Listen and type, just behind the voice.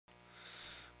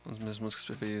Uma das minhas músicas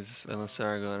preferidas vai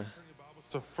lançar agora.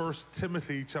 So 1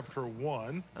 Timothy chapter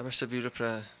 1. Abra sua Bíblia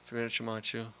para 1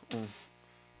 Timóteo 1. I'm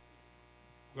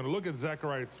going to look at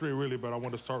Zechariah 3 really, but I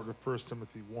want to start with 1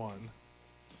 Timothy 1.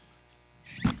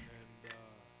 And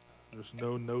there's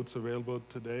no notes available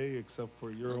today except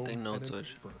for your own pen and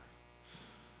paper.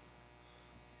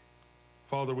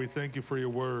 Father, we thank you for your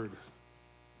word.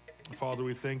 Father,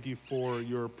 we thank you for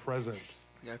your presence.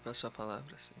 Obrigado pela sua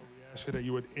palavra, Senhor. We ask you that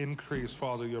you would increase,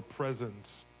 Father, your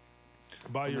presence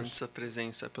by your Aumente sua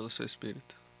presença pelo seu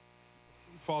Espírito.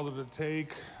 Father, to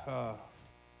take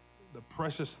the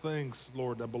precious things,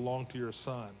 Lord, that belong to your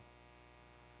Son.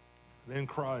 And in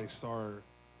Christ are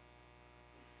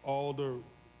all the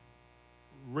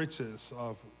riches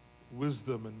of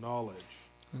wisdom and knowledge.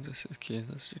 As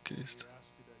riquezas de Cristo. We ask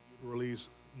you that you release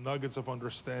nuggets of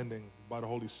understanding by the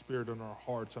Holy Spirit in our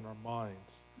hearts and our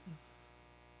minds.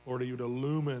 Lord, that you would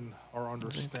illumine our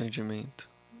understanding. Entendimento.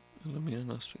 Ilumina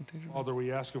nosso entendimento. Father,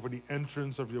 we ask you for the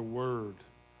entrance of your word,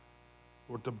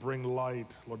 Lord, to bring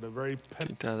light, Lord, the very Que a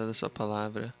entrada da sua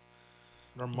palavra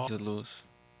de luz.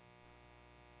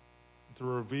 To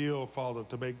reveal, Father,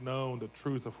 to make known the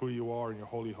truth of who you are in your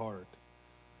holy heart.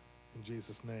 In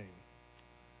Jesus' name.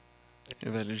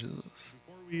 Velho Jesus.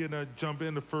 Before we jump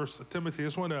into 1 Timothy, I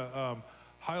just want to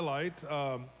highlight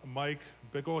Mike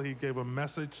Bickle. He gave a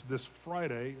message this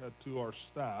Friday to our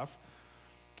staff,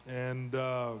 and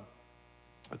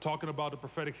talking about the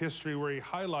prophetic history, where he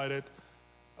highlighted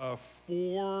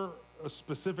 4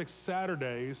 specific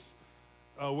Saturdays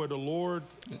where the Lord.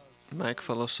 Mike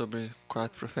falou sobre 4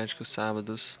 proféticos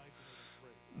sábados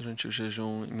durante o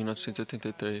jejum em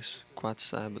 1983. 4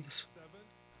 sábados.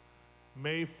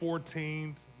 May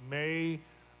 14th, May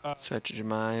 7 de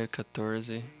maio,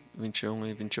 14, 21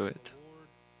 e 28.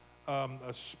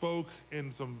 Spoke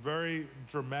in some very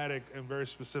dramatic and very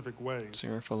specific ways. O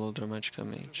Senhor falou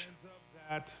dramaticamente.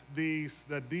 That these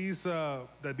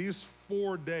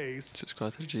 4 days. Esses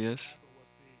 4 dias.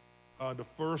 The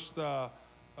first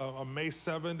on May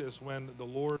 7th is when the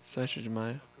Lord 7 de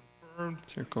maio. confirmed. O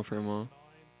Senhor confirmou.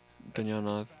 Daniel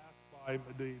 9. By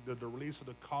the release of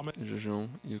the comet. O jejum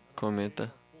e o cometa.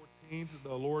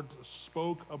 The Lord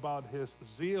spoke about his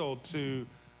zeal to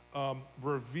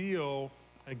reveal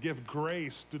and give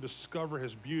grace to discover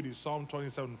his beauty. Psalm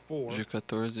 27:4. Dia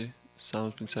 14,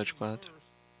 Salmos 27:4.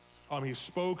 He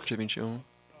spoke. Dia 21,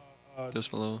 Deus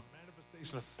falou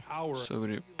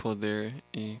sobre poder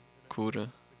e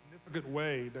cura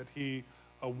Way that he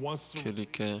wants que Ele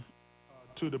quer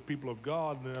to the people of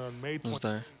God. And on May 20, nos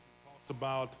dar. talked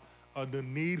about the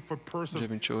need for Dia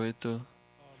 28,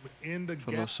 in the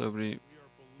falou sobre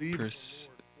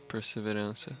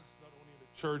perseverança.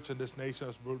 Church in this nation,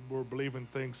 as we're believing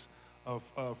things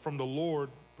from the Lord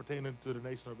pertaining to the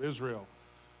nation of Israel.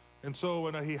 And so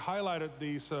when he highlighted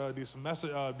these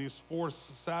 4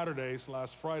 Saturdays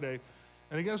last Friday,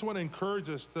 and I just want to encourage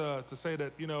us to say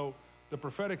that, you know, the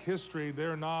prophetic history,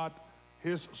 they're not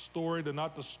his story, they're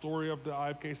not the story of the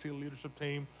IHOPKC leadership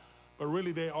team, but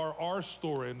really they are our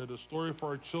story, and they're the story for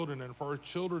our children and for our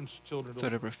children's children. A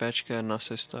história profética é a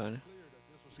nossa história.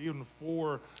 Even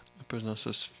for para os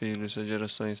nossos filhos e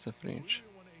gerações da frente.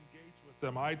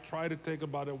 I try to take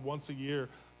about it once a year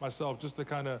myself, just to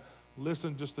kind of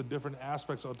listen just to different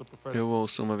aspects of the prophetic. Eu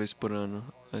ouço uma vez por ano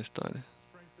a história.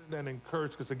 And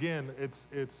encourage, because again,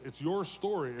 it's your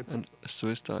story. It's a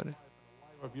sua história.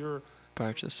 Of your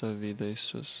parte da sua vida e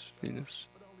seus filhos.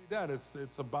 But not only that,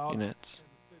 it's about e netos.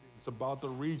 It's about the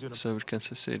region. Sobre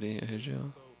Kansas City, a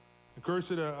região. Encourage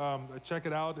you to check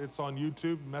it out. It's on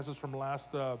YouTube. Message from last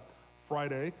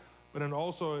Friday. But then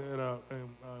also,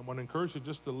 I want to encourage you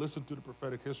just to listen to the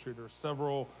prophetic history. There are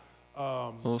several.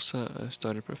 Ouça a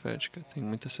história profética. Tem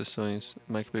muitas sessões.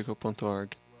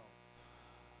 MikeBickle.org.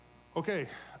 Okay.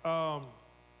 1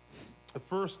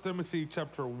 Timothy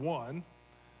chapter 1.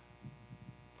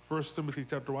 1 Timothy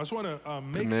chapter 1. I just want to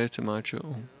make 1 Timóteo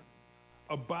 1.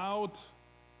 About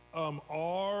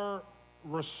our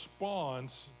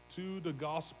response to the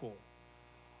gospel.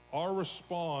 Our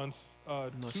response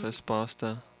Nossa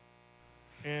resposta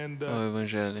and ao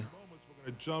Evangelho. We're going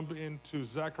to jump into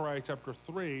Zechariah chapter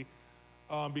 3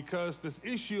 because this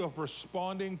issue of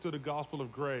responding to the gospel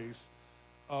of grace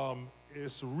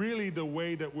is really the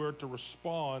way that we're to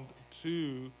respond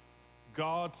to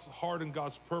God's heart and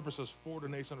God's purposes for the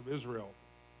nation of Israel.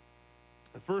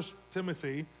 In 1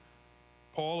 Timothy,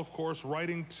 Paul, of course,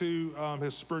 writing to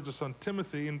his spiritual son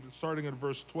Timothy, and starting at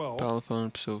verse 12. Paulo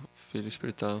falando para o seu filho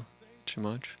espiritual,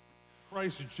 Timóteo.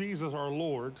 Christ Jesus our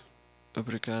Lord.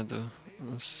 Obrigado,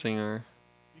 Senhor,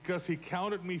 because he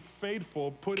counted me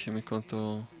faithful, que me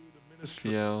contou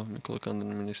fiel, me colocando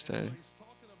no ministério.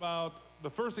 about the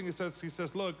first thing he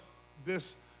says, look,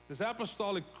 this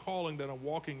apostolic calling that I'm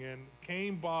walking in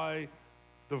came by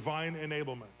divine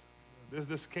enablement.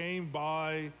 This came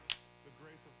by the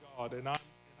grace of God, and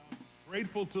I'm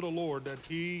grateful to the Lord that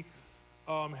He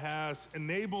has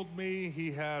enabled me,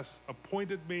 He has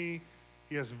appointed me,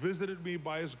 He has visited me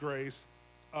by His grace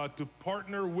to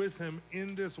partner with Him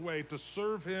in this way, to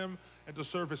serve Him and to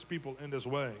serve His people in this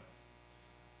way.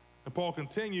 And Paul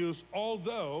continues,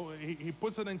 although he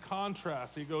puts it in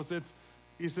contrast.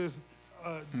 He says,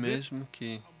 Mesmo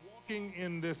que I'm walking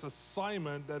in this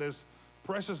assignment that is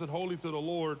precious and holy to the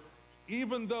Lord,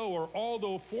 even though or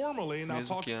although formerly, now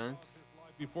talking about his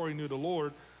life before he knew the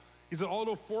Lord, he said,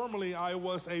 although formerly I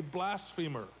was a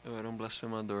blasphemer, eu era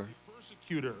blasfemador, a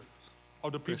persecutor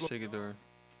of the people, perseguidor,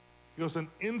 he was an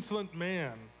insolent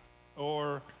man,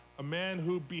 or a man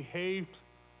who behaved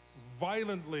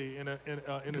violently in an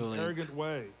arrogant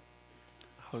way.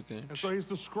 arrogante. And so he's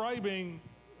describing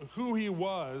who he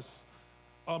was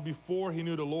before he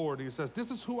knew the Lord. He says, this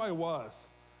is who I was.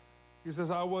 He says,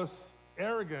 I was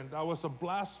arrogant, I was a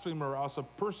blasphemer, I was a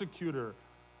persecutor,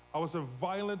 I was a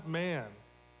violent man.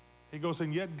 He goes,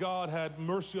 and yet God had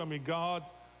mercy on me. God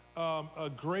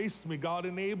graced me. God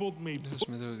enabled me Deus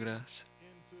me deu graça.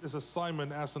 into this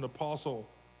assignment as an apostle.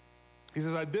 He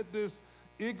says, I did this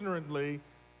ignorantly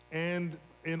and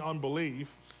in unbelief.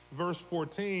 Verse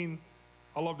 14,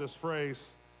 I love this phrase.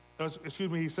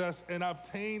 He says, and I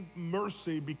obtained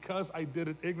mercy because I did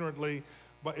it ignorantly,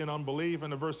 but in unbelief.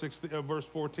 And in verse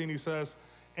 14, he says,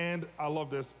 and I love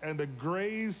this, and the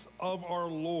grace of our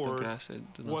Lord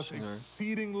was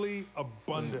exceedingly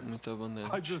abundant. Muito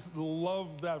abundante. I just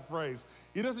love that phrase.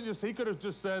 He could have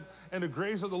just said, and the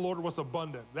grace of the Lord was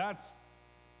abundant. That's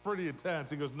pretty intense.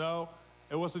 He goes, no,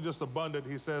 it wasn't just abundant.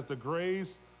 He says, the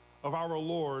grace of our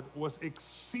Lord was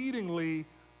exceedingly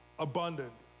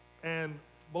abundant. And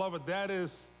beloved, that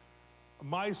is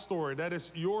my story. That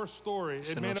is your story.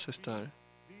 Essa é It may nossa not história.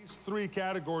 be these three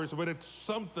categories, but it's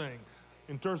something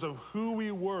in terms of who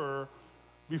we were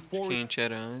before Quem a gente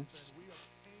era antes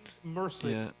mercy.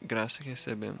 e a graça que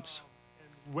recebemos.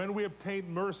 When we obtained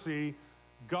mercy,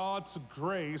 God's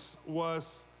grace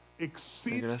was A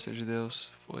exceeding graça de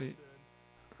Deus foi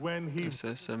when He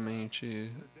excessivamente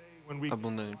when we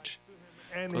abundante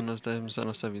and quando nós demos a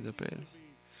nossa vida para Ele.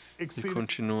 E exceeding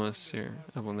continua a ser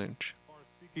abundante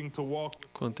seeking to walk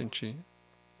with. quando a gente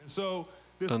And so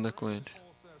this anda com Ele,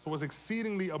 was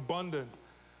exceedingly abundant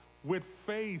with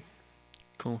faith,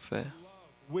 com fé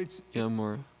which e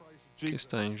amor que Jesus.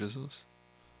 está em Jesus.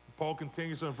 Paul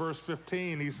continues in verse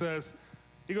 15.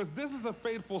 He goes, this is a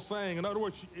faithful saying. In other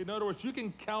words, you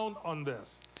can count on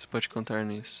this. Você pode contar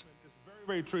nisso. It's very,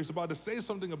 very true. He's about to say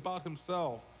something about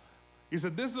himself. He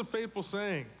said, this is a faithful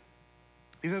saying.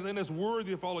 He says, and it's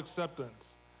worthy of all acceptance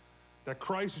that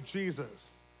Christ Jesus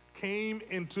came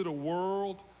into the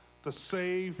world to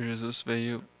save, Jesus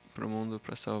veio para o mundo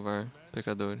para salvar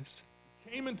pecadores.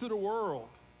 came into the world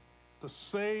to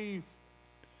save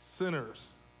sinners.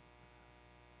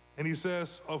 And he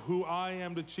says, of who I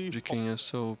am the chief. De quem eu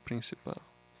sou o principal.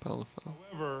 Paulo fala.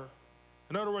 However,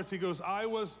 in other words, he goes, I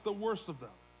was the worst of them.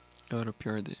 Eu era o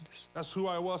pior deles. That's who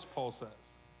I was, Paul says.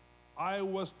 I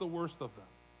was the worst of them.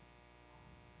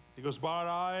 He goes, but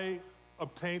I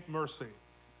obtained mercy.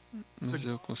 Mas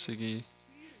eu consegui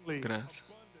graça.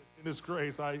 In His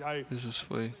grace, I Jesus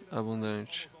foi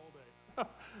abundante.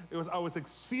 I was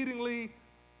exceedingly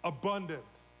abundant.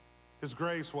 His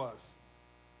grace was.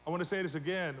 I want to say this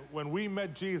again. When we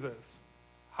met Jesus,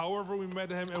 however we met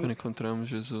Him, Quando encontramos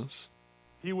Jesus,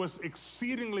 He was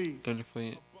exceedingly Ele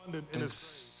foi abundant in His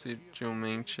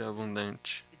excedentemente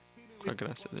abundante com a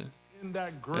graça dele. in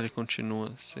that Ele grace continua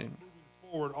sendo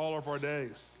forward all of our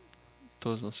days.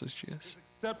 todos os nossos dias. His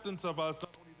acceptance of us,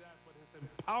 not only that, but His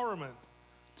empowerment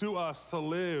to us to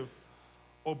live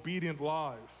obedient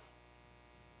lives.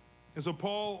 And so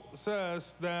Paul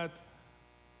says that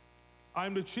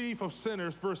I'm the chief of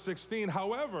sinners, verse 16.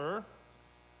 However,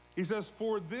 he says,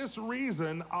 for this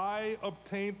reason I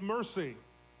obtained mercy,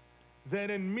 that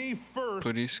in me first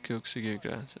Por isso que eu consegui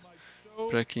graça,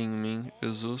 para que em mim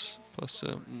Jesus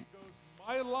possa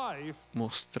my life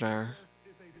mostrar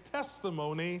is a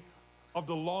testimony of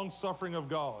the long suffering of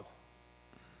God.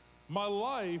 My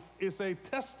life is a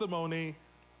testimony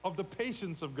of the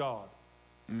patience of God.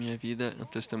 minha vida é um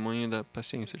testemunho da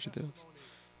paciência de Deus.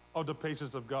 Of the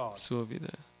patience of God. Sua vida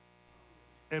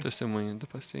é um And testemunho da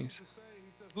paciência.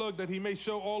 he says, look, that He may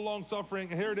show all long suffering,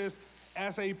 and here it is,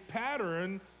 as a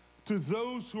pattern to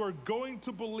those who are going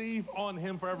to believe on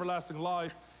Him for everlasting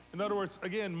life. In other words,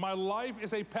 again, my life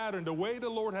is a pattern. The way the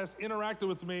Lord has interacted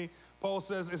with me, Paul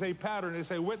says, is a pattern,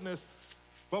 is a witness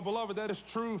But beloved, that is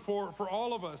true for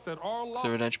all of us, that our Isso é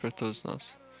lives verdade para todos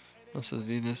nós. Nossas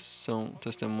vidas são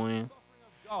testemunho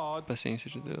da God paciência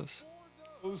de Deus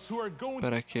those who are going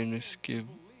para aqueles que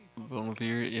vão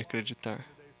vir e acreditar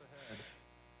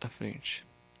à frente.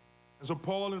 And so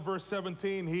Paul in verse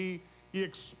 17, he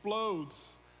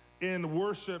explodes in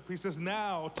worship. He says,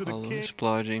 now to the Paulo King,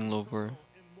 explode em louvor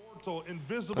immortal, para o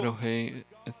invisible, Rei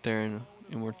eterno,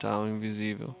 imortal,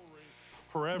 invisível,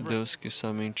 forever. Deus que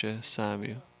somente é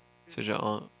sábio, seja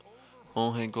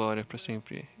honra e glória para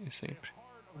sempre e sempre.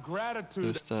 Gratitude.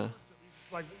 Deus está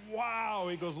Like, wow.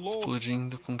 He goes, Lord,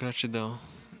 explodindo com gratidão.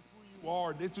 you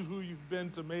are. This is who you've been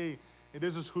to me, and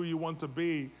this is who you want to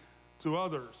be to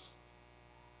others.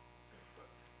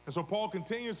 And so Paul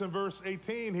continues in verse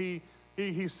 18.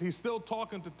 He's still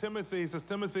talking to Timothy. He says,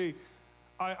 Timothy,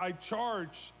 I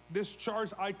charge, this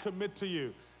charge I commit to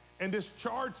you. And this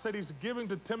charge that he's giving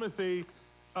to Timothy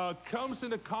comes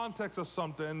in the context of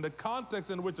something. And the context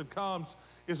in which it comes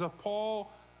is of Paul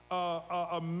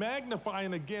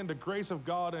magnifying again the grace of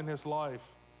God in his life.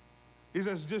 He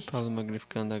says, just Paulo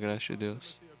magnificando a graça de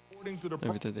Deus according to the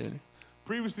na vida dele.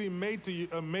 previously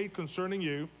made concerning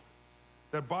you,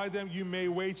 that by them you may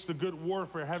wage the good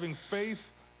warfare, having faith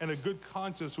and a good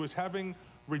conscience, which having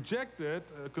rejected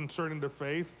concerning the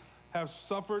faith,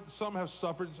 some have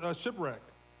suffered shipwreck.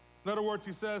 In other words,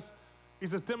 he says,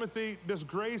 Timothy, this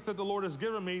grace that the Lord has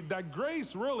given me, that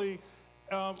grace really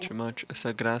Timóteo,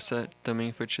 essa graça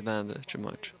também foi te dada,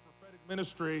 Timóteo,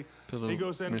 ministry. pelo He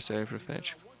goes, and ministério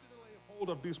profético. I want you to lay hold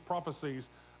of these prophecies.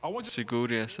 I want you to Segure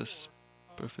essas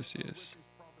profecias.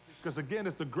 because again,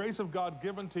 it's the grace of God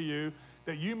given to you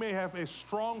that you may have a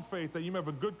strong faith, that you may have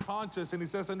a good conscience. And he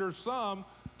says, and there's some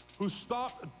who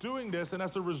stopped doing this, and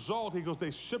as a result, he goes,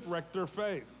 they shipwrecked their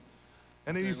faith.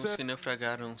 And then he Alguns says, que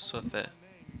naufragaram sua fé.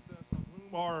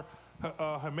 whom are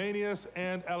Hymenaeus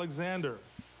and Alexander,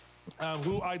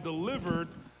 who I delivered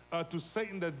to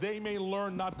Satan that they may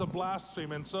learn not to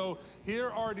blaspheme. And so here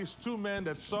are these two men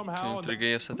that Que eu somehow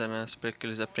entreguei a Satanás para que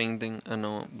eles aprendam a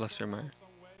não blasfemar.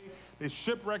 they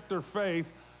shipwrecked their faith.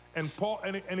 And Paul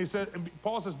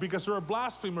says, because they're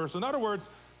blasphemers. In other words,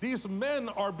 these men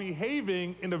are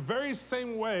behaving in the very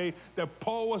same way that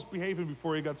Paul was behaving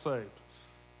before he got saved.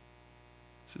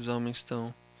 Esses homens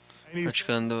estão And he's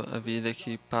praticando a vida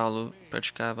que Paulo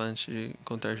praticava antes de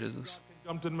encontrar Jesus.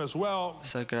 come to them as well,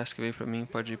 Essa graça que veio para mim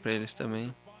pode ir para eles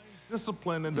também,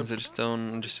 discipline, and mas eles estão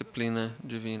em disciplina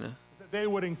divina, that they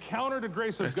would encounter the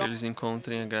grace para of que God eles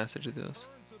encontrem a graça de Deus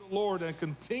to the Lord and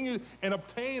continue and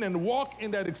obtain and walk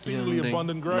in that e exceedingly andem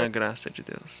abundant na grace. graça de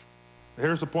Deus.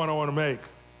 Here's the point I want to make.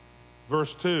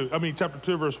 Chapter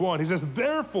 2, verse 1. He says,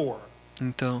 therefore,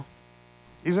 Então,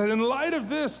 he said, in light of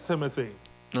this, Timothy,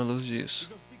 na luz disso,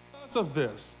 because of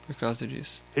this, por causa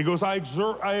disso, he goes, I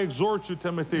exhort you,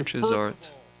 Timothy, eu te first exorto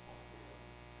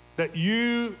that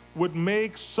you would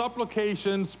make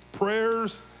supplications,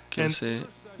 prayers, que and você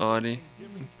ore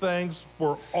thanks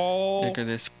for e all.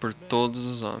 agradeça por todos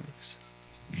os homens.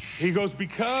 He goes,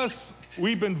 because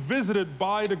we've been visited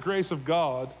by the grace of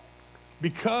God,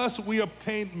 because we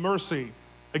obtained mercy,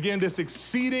 again, this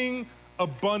exceeding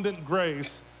abundant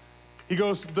grace, he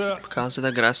goes, Por causa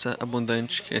da graça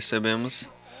abundante que recebemos,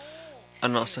 a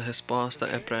nossa resposta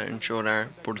é para a gente orar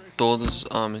por todos os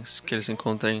homens, que eles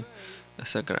encontrem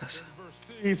essa graça.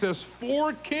 he says,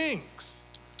 for kings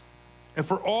and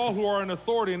for all who are in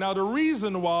authority. Now, the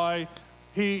reason why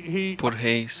he Por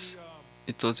reis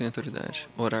e todos em autoridade.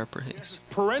 Orar por reis.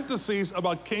 parentheses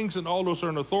about kings and all those who are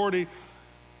in authority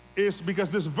is because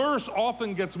this verse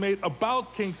often gets made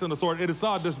about kings and authority. It is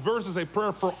not. This verse is a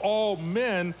prayer for all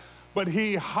men, but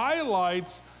he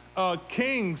highlights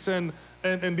kings and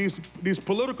these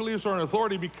political leaders who are in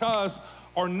authority because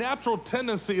our natural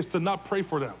tendency is to not pray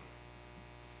for them.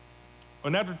 Our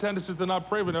natural tendency is to not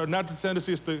pray for them. Our natural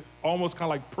tendency is to almost kind of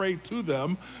like pray to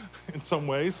them in some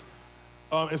ways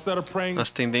instead of praying.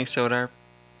 Nossa tendência é orar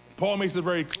Paul makes it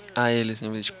very clear. a eles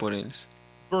em vez de por eles.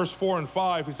 Verse 4 and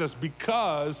 5, he says,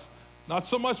 because, not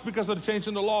so much because of the change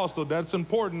in the law, so that's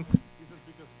important. He says,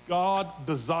 because God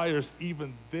desires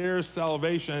even their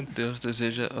salvation. Deus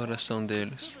deseja a oração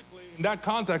deles. In that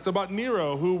context, about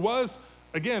Nero, who was,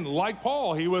 again, like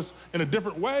Paul, he was in a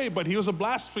different way, but he was a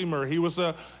blasphemer. He was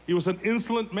an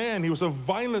insolent man. He was a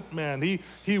violent man. He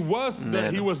was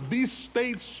the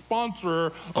state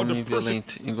sponsor of the Homem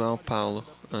violento, igual Paulo,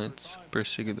 antes,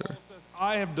 perseguidor.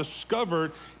 I have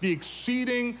discovered the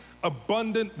exceeding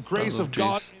abundant grace Paulo of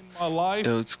God diz, in my life.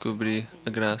 eu descobri a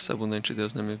graça abundante de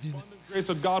Deus na minha vida. Grace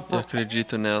of God Eu for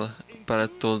acredito nela para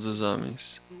todos os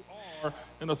homens, who are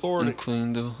in authority.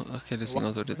 incluindo aqueles em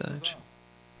autoridade.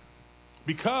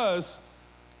 Because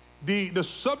the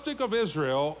subject of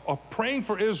Israel, of praying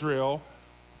for Israel,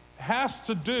 has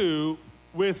to do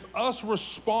with us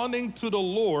responding to the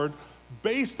Lord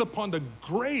based upon the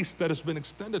grace that has been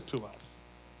extended to us.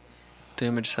 O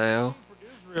tema de Israel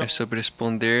é sobre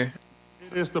responder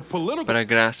para a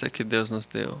graça que Deus nos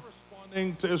deu,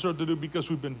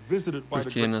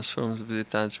 porque nós fomos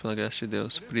visitados pela graça de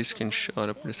Deus. Por isso que a gente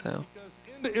ora por Israel.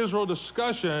 In the Israel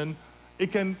discussion,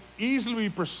 it can easily be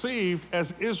perceived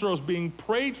as Israel's being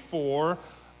prayed for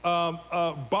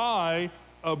by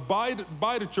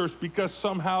the church because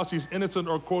somehow she's innocent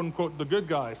or quote unquote the good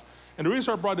guys. And the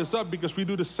reason I brought this up because we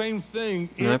do the same thing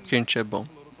in Não é porque a gente é bom.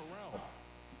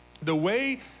 the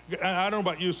way. I don't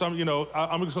know about you,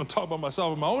 I'm just going to talk about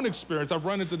myself. In my own experience, I've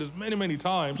run into this many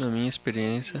times. Na minha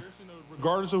experiência,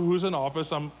 Regardless of who's in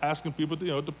office, I'm asking people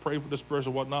to pray for this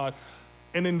person, whatnot.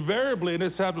 And invariably, and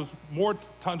it's happened more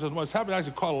times than once, it's happened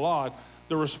actually quite a lot,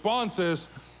 the response is,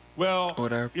 well,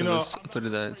 orar pelas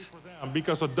autoridades.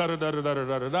 because of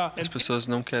da-da-da-da-da-da-da-da. As pessoas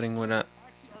não querem orar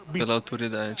pela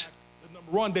autoridade.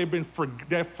 Number one,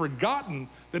 they've forgotten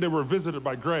that they were visited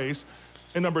by grace.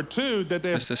 And number two, that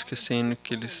they Estão esquecendo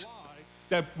que eles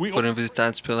that we foram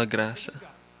visitados pela graça.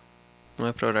 Não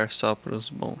é para orar só para os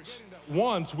bons.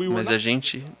 once we were Mas not a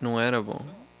gente não era bom.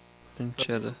 A gente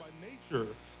era, by nature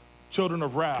children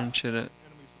of wrath, a gente era enemies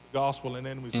of the gospel and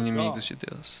enemies of inimigos God. de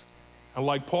Deus. And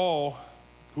like Paul,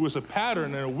 who is a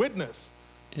pattern and a witness,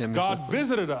 E a mesma God coisa.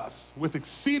 visited us with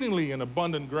exceedingly and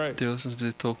abundant grace. Deus nos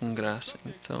visitou com graça.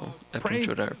 Então é para a gente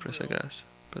orar por essa graça.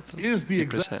 Para tudo. Is the E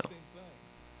para exact Israel.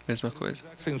 Mesma coisa.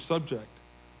 same subject.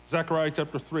 Zechariah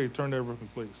chapter 3, turn there with me,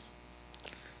 please.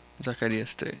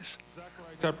 Zacarias 3.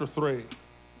 Zechariah chapter 3.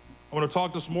 I want to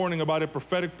talk this morning about a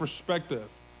prophetic perspective.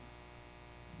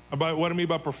 About what I mean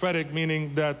by prophetic,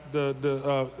 meaning that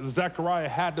the Zechariah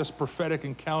had this prophetic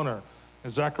encounter in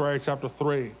Zechariah chapter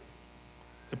 3.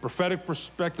 A prophetic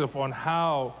perspective on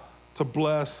how to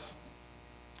bless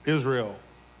Israel.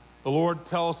 The Lord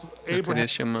tells Abraham,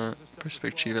 Zacarias tinha uma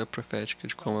perspectiva profética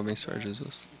de como abençoar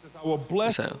Jesus. I will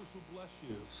bless Israel. those who bless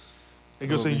you. He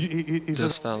goes, and he Deus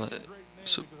says, fala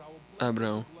a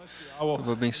Abraão, I will eu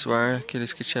vou abençoar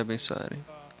aqueles que te abençoarem.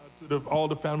 to all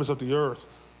the families of the earth.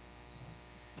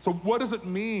 So what does it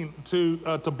mean to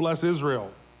bless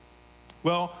Israel?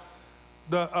 Well,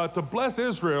 to bless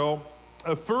Israel,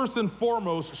 first and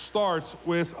foremost, starts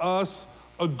with us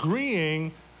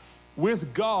agreeing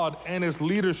with God and His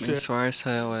leadership. Abençoar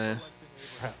Israel é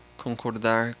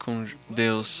concordar com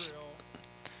Deus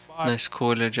na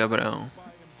escolha de Abraão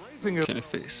Embracing it, que ele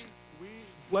fez, we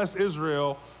bless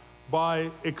Israel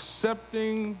by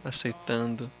accepting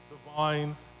aceitando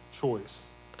divine choice.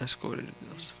 a escolha de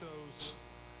Deus. Chose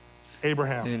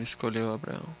Abraham. Ele escolheu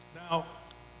Abraão. Now,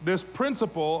 this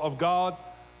principle of God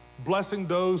blessing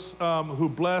those who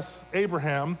bless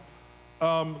Abraham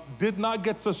did not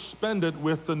get suspended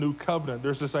with the new covenant.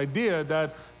 There's this idea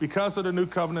that because of the new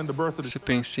covenant, the birth of the Esse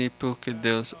princípio que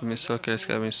Deus abençoa aqueles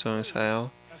que abençoam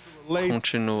Israel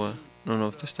continua no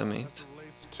Novo Testamento.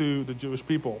 relates to the Jewish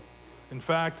people. In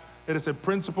fact, it is a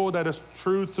principle that is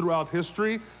true throughout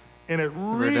history, and it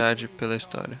really Verdade pela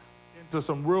história. into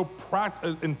some real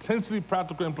intensely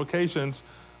practical implications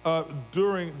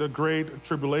during the Great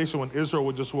Tribulation when Israel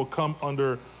will come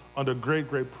under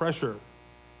great pressure.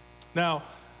 Now,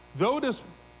 though this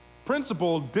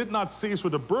principle did not cease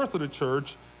with the birth of the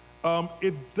church,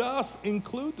 it does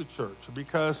include the church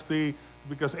because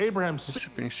Abraham Esse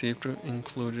princípio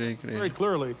inclui a very igreja.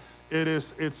 clearly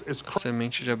it's A Christ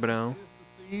semente de Abraão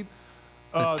seed.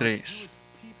 é 3.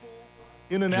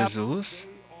 In an Jesus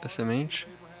é a semente.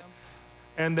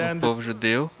 and O then povo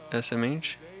judeu é a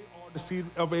semente. they are the seed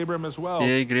of Abraham as well. E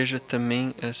a igreja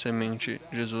também é a semente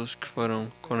de Jesus que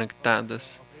foram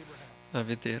conectadas à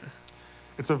videira.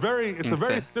 It's a very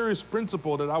fé. serious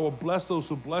principle that I will bless those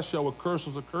who bless you, I will curse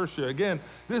those who curse you. Again,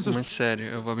 this is Muito sério.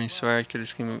 Eu vou abençoar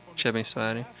aqueles que te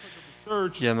abençoarem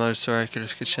church. e amaldiçoar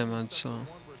aqueles que te amaldiçoam.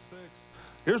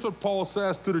 Here's what Paul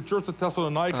says to the church of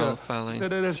Thessalonica. Paulo fala em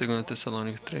That it is 2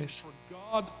 Tessalônicos 3.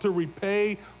 God to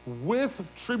repay with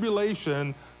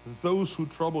tribulation those who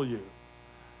trouble you.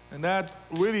 And that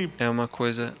really É uma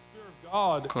coisa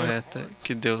God correta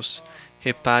que Deus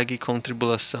repague com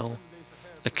tribulação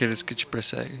aqueles que te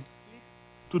perseguem.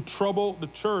 to trouble the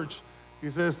church. He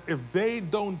says, if they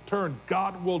don't turn,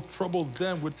 God will trouble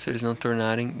them with. Se eles não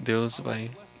tornarem, Deus vai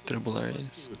tribular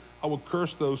eles. I will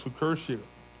curse those who curse you.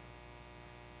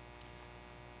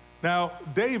 Now,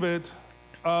 David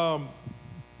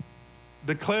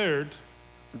declared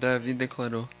Davi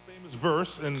declarou famous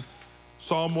verse in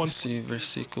Psalm 1. esse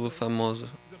versículo famoso,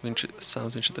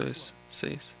 Salmos 22,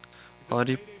 6.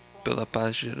 Ore pela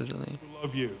paz de Jerusalém. Who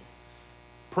love you.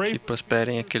 Pray que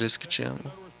prosperem aqueles que te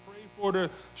amam. for the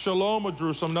shalom of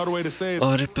Jerusalem. Another way to say it,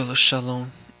 Ore pelo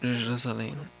shalom de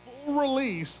Jerusalém, full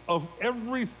release of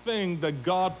everything that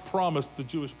God promised the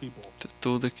Jewish people. de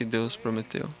tudo que Deus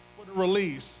prometeu For the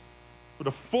release, for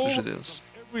the full aos release judeus.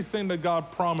 of everything that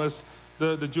God promised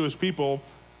the Jewish people.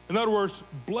 In other words,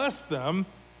 bless them.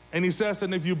 And he says,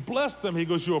 and if you bless them, he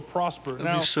goes, you will prosper.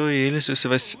 Now, Abençoe eles e você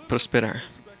vai prosperar.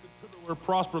 the word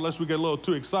prosper, lest we get a little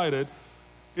too excited,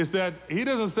 is that he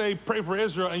doesn't say pray for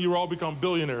Israel and you will all become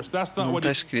billionaires. That's not Não what está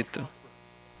he escrito.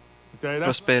 okay,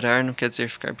 that's Prosperar não quer dizer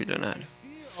ficar bilionário.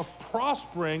 of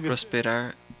prospering is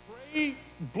Prosperar, pray,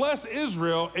 bless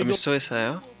Israel and you'll abençoe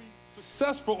Israel be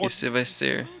successful e or você vai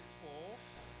ser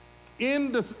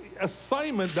in this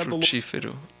assignment that the Lord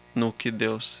frutífero no que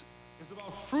Deus, is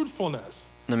about fruitfulness.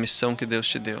 na missão que Deus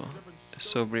te deu. É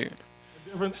sobre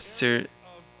Different ser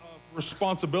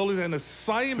responsibilities and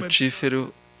assignments.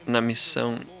 frutífero na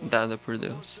missão dada por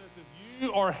Deus. If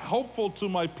you are helpful to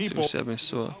my Se people, você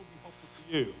abençoa,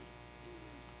 you.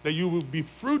 That you will be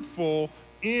fruitful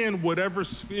in whatever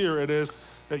sphere it is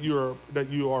that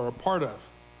you are a part of.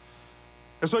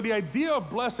 And so the idea of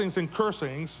blessings and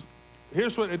cursings,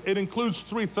 here's what it includes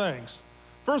three things.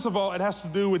 First of all, it has to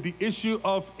do with the issue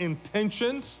of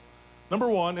intentions, number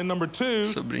one, and number two,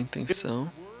 sobre intenção,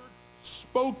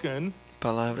 spoken,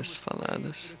 palavras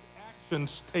faladas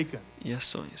actions taken. e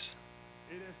ações.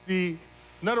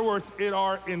 In other words, it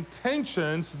are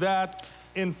intentions that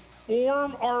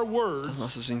inform our words. As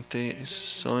nossas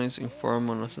intenções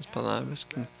informam nossas palavras,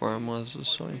 que informam as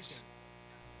ações.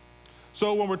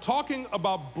 So when we're talking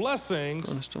about blessings,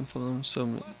 Quando estamos falando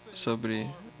sobre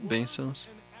bênçãos,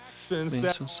 actions that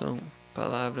bênçãos são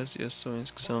palavras e ações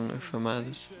que são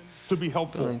informadas to be pela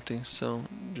helpful. intenção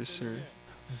de ser.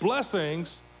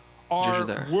 Blessings are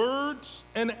ajudar. words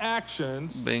and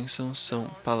actions Bênçãos são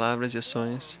palavras e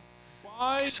ações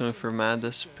by que são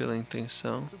informadas pela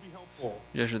intenção to be helpful.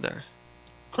 de ajudar.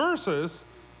 Curses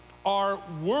are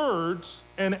words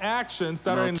and actions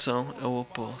that are in Maldição é o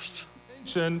oposto.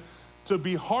 intention to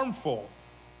be harmful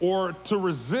or to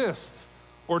resist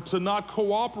or to not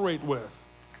cooperate with.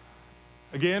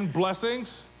 Again,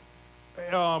 blessings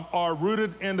are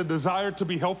rooted in the desire to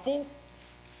be helpful,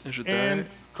 Ajudar, and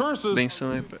curses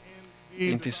bênção é a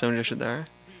be intenção de ajudar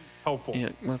helpful. e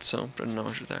a maldição para não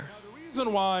ajudar. The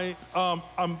reason why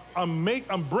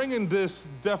I'm bringing this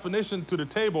definition to the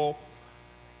table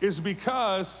is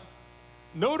because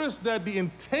notice that the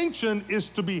intention is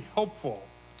to be helpful.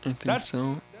 A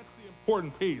intenção That's the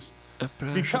important piece. é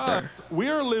para Because ajudar. we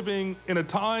are living in a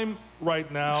time right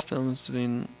now Estamos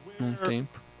vivendo num where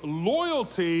tempo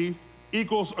loyalty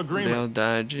equals agreement.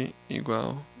 lealdade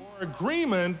igual Or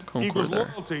agreement equals concordar.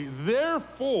 loyalty.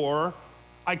 Therefore,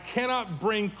 I cannot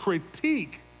bring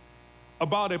critique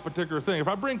about a particular thing. If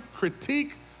I bring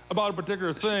critique about a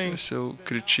particular thing, Se eu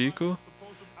critico,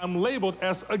 I'm labeled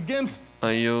as against.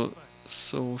 aí eu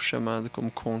sou chamado como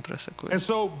contra essa And coisa.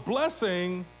 so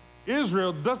blessing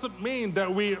Israel doesn't mean that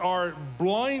we are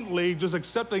blindly just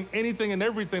accepting anything and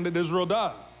everything that Israel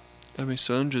does.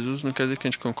 Abençoando Jesus não quer dizer que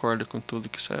a gente concorda com tudo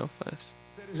que Israel faz.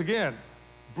 Say this again.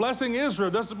 Blessing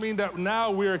Israel doesn't mean that now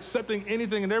we're accepting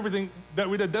anything and everything that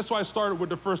we did. That's why I started with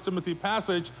the 1 Timothy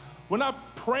passage. We're not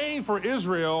praying for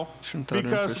Israel A gente não tá orando por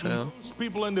because Israel, most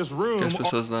people in this porque room as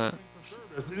pessoas lá,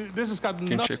 this has got que a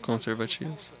gente nothing. é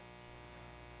conservativos.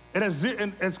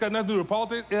 It's got nothing to do with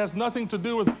politics. It has nothing to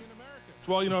do with being Americans.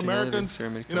 Well, Não tem nada a ver com Americans, ser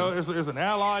americano. is an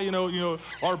ally.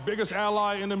 Our biggest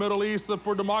ally in the Middle East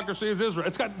for democracy is Israel.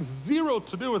 It's got zero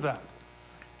to do with that.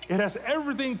 It has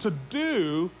everything to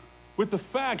do with the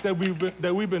fact that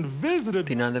we've been visited.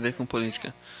 Tem nada a ver com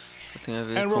política. Só tem a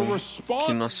ver And com we're responding-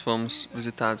 que nós fomos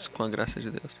visitados com a graça de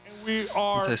Deus. We Nós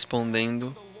are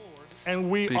respondendo, and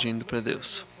we are pedindo para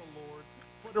Deus,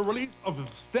 for the release of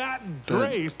that para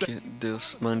grace. que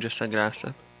Deus mande essa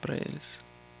graça para eles.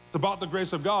 It's about the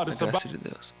grace of God. A It's about graça de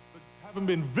Deus. having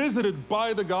been visited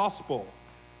by the gospel.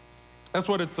 That's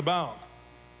what it's about.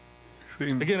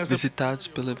 Again, it's a- Visitados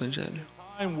pelo Evangelho.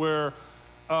 Time where,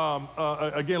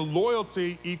 again,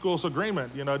 loyalty equals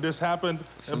agreement. This happened.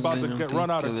 I'm about to Também não get tem run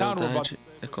out que of town. We're about lealdade é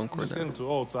I'm just concordar. getting too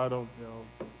old, so I don't,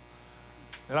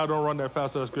 and I don't run that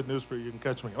fast. So that's good news for you. You can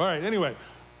catch me. All right. Anyway,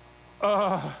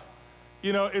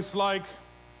 it's like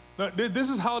this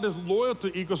is how this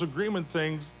loyalty equals agreement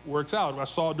thing works out. I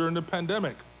saw it during the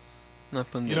pandemic. Na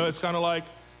pandemia, It's kind of like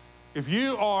if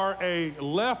you are a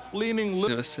left-leaning se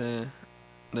liberal, você é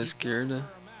da esquerda,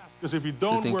 because if you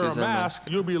don't tem que wear a usar mask,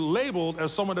 máscara. you'll be labeled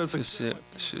as someone that's se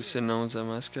você não usa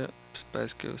máscara,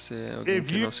 parece que você é alguém If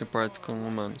que you- não se importa com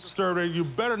humanos. conservative. You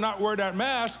better not wear that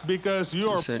mask because you Se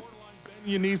are você,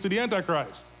 bending your knees to the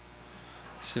Antichrist.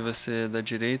 Se você é da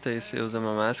direita e você usa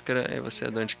uma máscara, aí você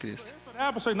é do anticristo. What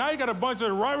happens? So now you got a bunch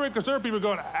of right-wing conservative people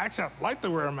going, actually, I'd like to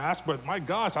wear a mask, but my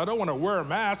gosh, I don't want to wear a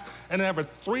mask and have a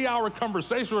 3-hour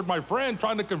conversation with my friend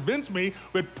trying to convince me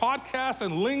with podcasts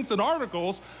and links and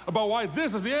articles about why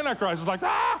this is the Antichrist. It's like,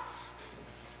 ah!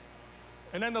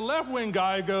 And then the left-wing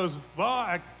guy goes, well,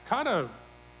 I kind of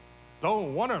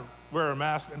don't want to wear a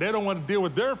mask, and they don't want to deal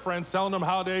with their friends telling them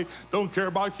how they don't care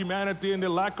about humanity and they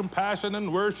lack compassion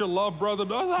and where's your love, brother?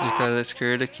 E o cara da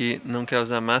esquerda que não quer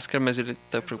usar máscara, mas ele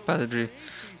tá preocupado de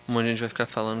um monte de gente vai ficar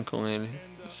falando com ele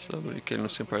sobre que ele não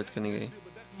se importa com ninguém.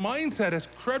 Mindset has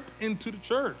crept into the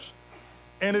church,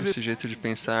 and it Esse jeito de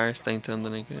pensar está entrando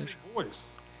na igreja voice.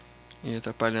 e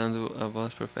atrapalhando a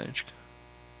voz profética.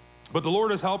 But the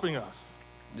Lord is helping us.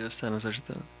 Deus está nos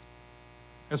ajudando.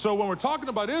 And so when we're talking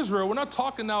about Israel, we're not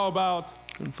talking now about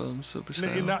Quando falamos sobre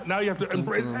Israel, now you have to estamos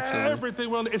embrace falando sobre everything.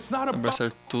 Well, it's not about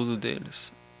abraçar tudo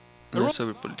deles. Não é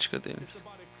sobre a política deles.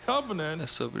 covenant É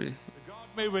sobre God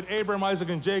made with Abraham, Isaac,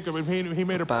 and Jacob. And he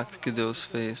made o a pacto que Deus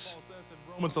fez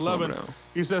Romans com 11. Abraão.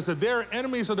 He says that they're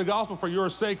enemies of the gospel for your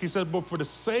sake. He said, but for the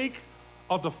sake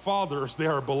of the fathers, they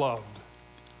are beloved.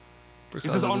 Por He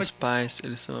says, causa on dos pais,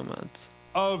 eles são amados.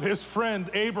 Of his friend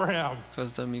Abraham, Por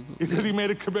causa do amigo because he dele.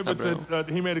 made a commitment Abraham.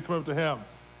 to he made a commitment to him.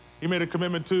 He made a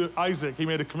commitment to Isaac. He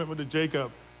made a commitment to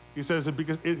Jacob. He says that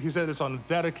because he said it's on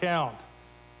that account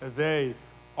that they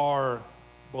are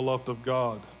beloved of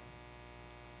God.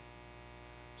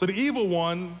 So the evil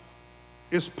one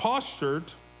is postured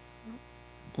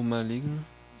O maligno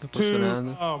é to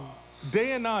posturado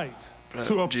day and night para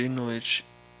to, dia e noite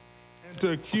and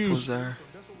to accuse. acusar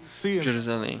See, in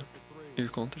Jerusalém. Ir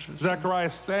contra Jerusalém. Zechariah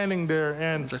is standing there,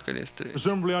 and Zacarias 3.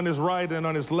 presumably on his right and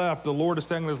on his left, the Lord is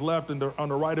standing on his left, and on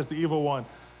the right is the evil one.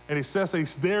 And he says that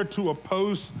he's there to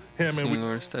oppose O him. And we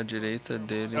Senhor está à direita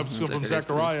dele, have em from Zacarias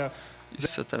 3. Zechariah E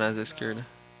Satanás à esquerda.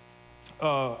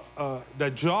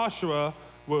 that Joshua,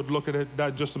 we'll look at it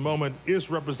that just a moment, is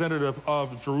representative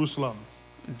of Jerusalem.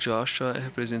 Joshua é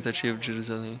representativo de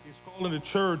Jerusalém. He's calling the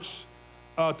church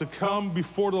to come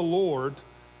before the Lord,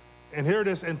 and here it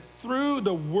is, and through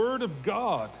the word of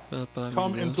God, Pela palavra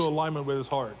come de into Deus, alignment with his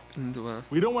heart. indo a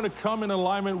We don't want to come in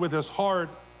alignment with his heart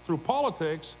through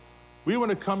politics. We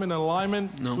want to come in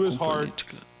alignment não to his com heart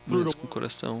política, through mas the, com o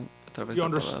coração, através the da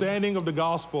palavra. understanding of the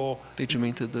gospel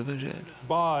Entendimento do Evangelho.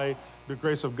 by the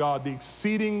grace of God, the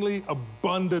exceedingly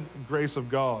abundant grace of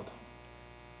God.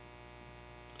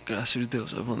 Graça de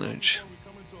Deus abundante. We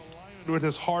come into alignment with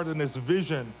his heart and his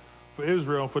vision for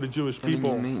Israel and for the Jewish people.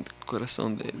 Alinhamento com o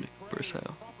coração dele por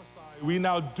Israel. We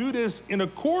now do this in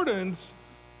accordance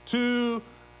to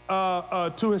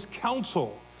his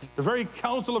counsel, the very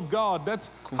counsel of God. That's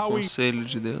Com o how we conselho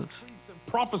de Deus.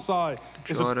 prophesy.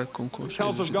 It's a Ora com o counsel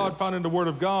conselho of de God Deus. found in the Word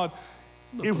of God.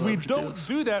 Da If we palavra de don't Deus.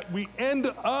 do that, we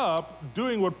end up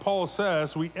doing what Paul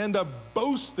says. We end up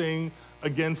boasting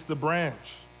against the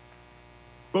branch.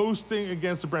 Boasting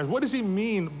against the branch. What does he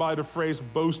mean by the phrase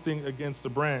boasting against the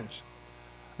branch?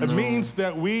 It No. means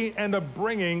that we end up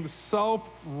bringing A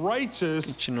self-righteous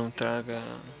gente não traga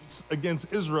against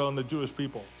Israel and the Jewish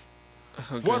people.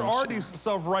 What are these arrogância.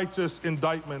 self-righteous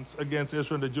indictments against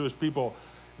Israel and the Jewish people?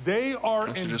 They are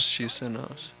Nossa in justiça é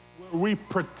nossa. where we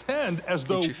pretend as A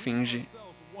though gente finge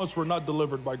once were not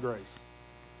delivered by grace.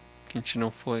 que a gente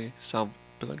não foi salvo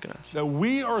pela graça. That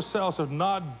we ourselves have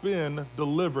not been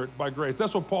delivered by grace.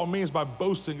 That's what Paul means by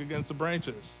boasting against the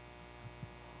branches.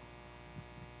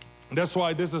 And that's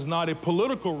why this is not a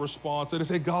political response, it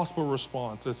is a gospel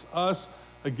response. It's us,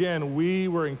 again, we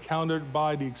were encountered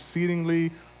by the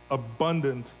exceedingly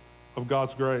abundant of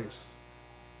God's grace.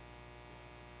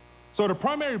 So the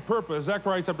primary purpose,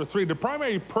 Zechariah chapter 3, the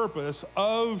primary purpose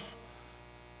of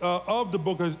the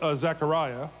book of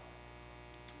Zechariah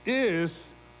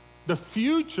is the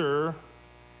future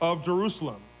of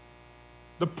Jerusalem,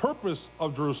 the purpose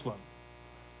of Jerusalem.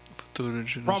 Futuro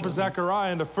de Prophet Jerusalém.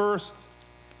 Zechariah in the first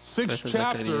 6 Profeta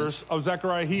chapters of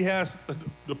Zechariah, he has,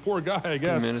 the poor guy, I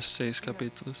guess, Primeiros 6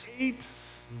 capítulos. 8 Ele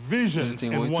visions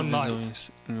tem in 8 one night.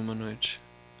 visões em uma noite.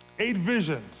 8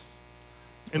 visions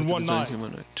in 8 one visões night. em uma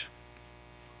noite.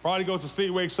 Friday goes to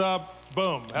sleep, wakes up,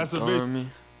 boom, has a vision, Dorme,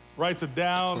 writes it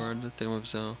down, acorda, tem uma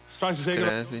visão, tries to take it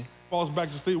up, escreve, falls back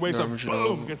to sleep, wakes up, dorme de boom,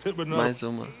 novo. gets hit with another Mais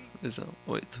uma visão.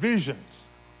 8. visions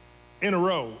in a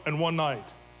row in one night.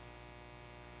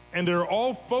 And they're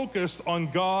all focused on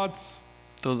God's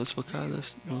Todas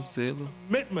focadas no zelo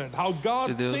commitment, how God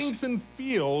de Deus. thinks and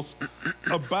feels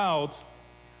about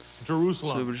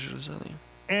Jerusalem. sobre Jerusalém.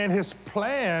 And his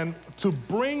plan to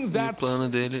bring E o that plano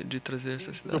dele de trazer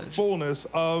essa the cidade fullness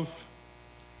of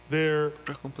their.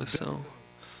 para a compleção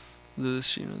do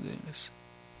destino deles.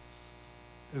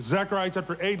 In Zechariah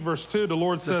chapter 8, verse 2, the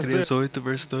Lord says this, Zacarias 8,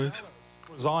 verso 2.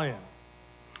 for Zion,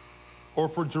 or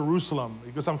for Jerusalem,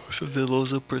 because I'm Sou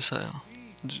zeloso por Zion.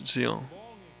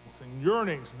 and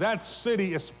yearnings. That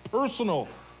city is personal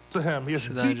to him. He has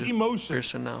deep Cidade emotion,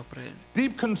 personal para ele.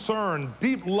 deep concern,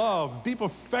 deep love, deep Tem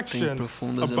affection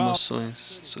profundas about.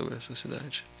 emoções sobre essa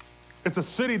cidade. It's a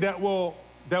city that will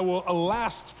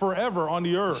last forever on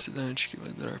the earth. Cidade que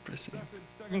vai durar para sempre.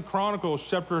 Second Chronicles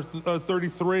chapter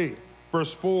 33,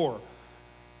 verse 4.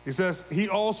 He says, he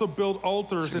also built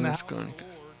altars in the Segundas house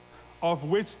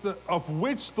Crônicas. of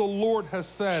which the Lord has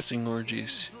O said, Senhor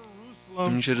disse: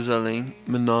 Jerusalem, em Jerusalém,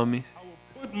 meu nome,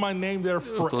 put my name there eu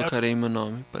forever. colocarei meu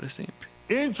nome para sempre.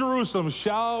 In Jerusalem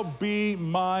shall be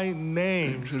my Em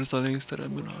name. Jerusalém estará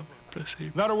meu nome para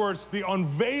sempre. In other words, the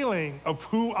unveiling of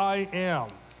who I am,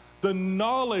 the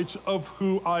knowledge of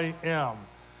who I am,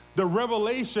 the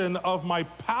revelation of my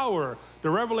power, the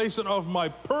revelation of my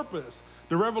purpose,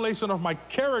 the revelation of my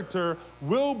character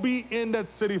will be in that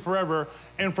city forever,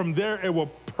 and from there it will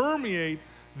permeate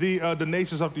the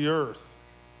nations of the earth.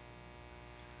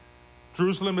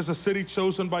 Jerusalem is a city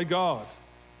chosen by God,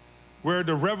 where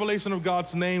the revelation of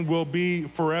God's name will be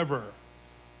forever.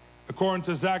 According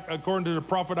to the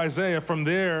prophet Isaiah, from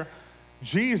there,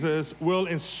 Jesus will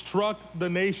instruct the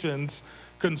nations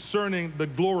concerning the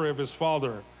glory of his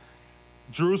Father.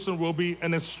 Jerusalem will be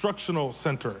an instructional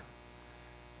center.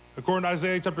 According to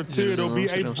Isaiah chapter 2, it will be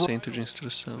Jerusalém será a centro de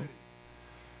instrução.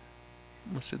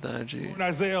 Uma cidade, in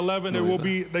Isaiah 11, it will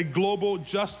be the global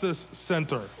justice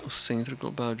center. o centro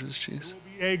global de justiça. It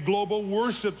will be a global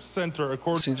worship center. O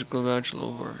According centro global de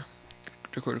louvor,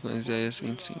 de acordo com Isaías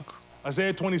 25. to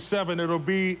Isaiah 27, it will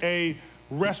be a Isaías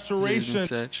restoration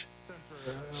 27,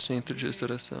 centro de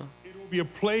restauração. It will be a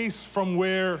place from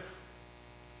where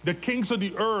the kings of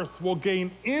the earth will gain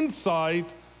insight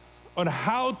on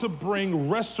how to bring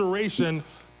restoration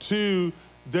to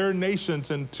their nations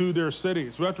and to their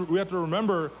cities. We have to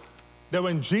remember that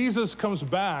when Jesus comes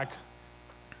back,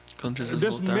 Quando Jesus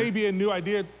this may voltar, be a new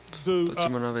idea to pode ser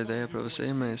uma nova ideia para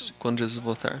você, mas quando Jesus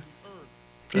voltar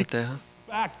para a Terra,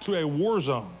 back to a war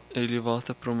zone. ele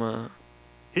volta para uma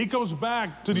He comes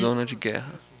back to the zona de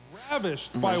guerra, ravished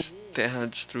uma by terra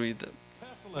destruída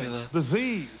pestilence, pela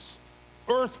disease,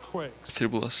 earthquakes,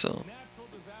 tribulação, natural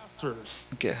disasters.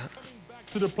 guerra,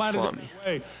 To the planet Fome. that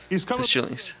way. He's coming to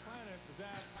pestilência,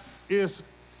 is,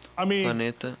 I mean,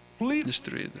 planeta completely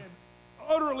destruído,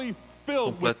 utterly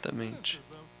filled with completamente.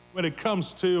 when it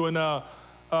comes to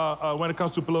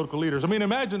political leaders. I mean,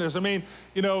 imagine this. I mean,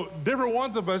 different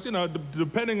ones of us,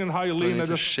 depending on how you lean,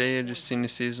 Planeta cheia de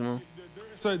cinicismo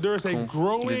there's a com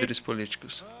growing, líderes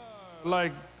políticos.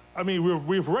 like, I mean,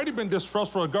 we've already been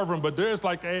distrustful of government, but there's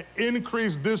like an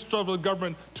increased distrust of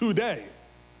government today.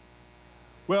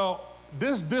 Well,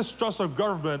 this distrust of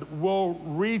government will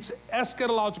reach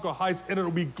eschatological heights, and it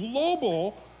will be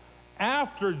global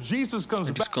after Jesus comes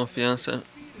A back. desconfiança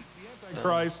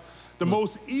Christ, the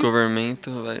most no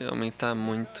governamento vai aumentar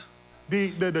muito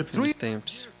the nos 3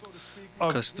 tempos, por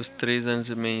of causa dos 3 anos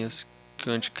e meio que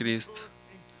o anticristo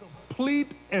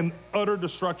complete and utter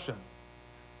destruction.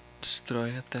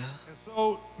 destrói a terra. And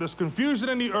so there's confusion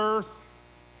in the earth,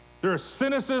 there's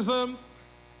cynicism,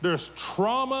 there's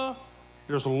trauma,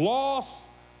 there's loss,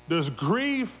 there's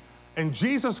grief, and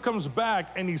Jesus comes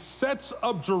back and he sets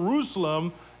up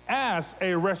Jerusalem as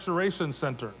a restoration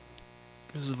center.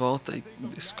 Jesus volta e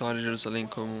escolhe Jerusalém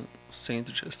como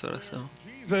centro de restauração.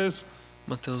 Jesus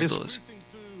Mateus is 12. preaching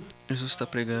to Jesus está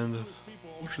pregando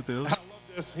aos judeus. I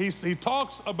love this. He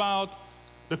talks about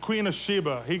the Queen of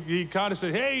Sheba. He kind of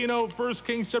said, hey, 1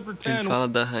 Kings chapter Ele 10, fala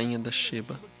da rainha da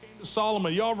Sheba,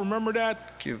 Solomon. Y'all remember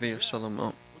that? que veio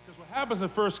Salomão. Because what happens in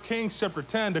 1 Kings chapter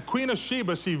 10, the Queen of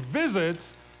Sheba, she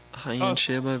visits A rainha de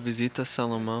Sheba visita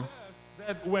Salomão.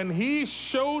 that when he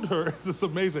showed her, this is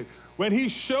amazing, when he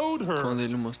showed her Quando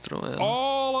ele mostrou a ela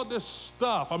all of this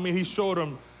stuff, I mean, he showed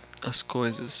him as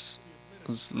coisas,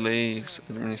 as leis,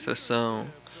 administração,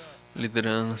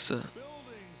 liderança,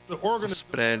 the os organization,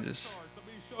 prédios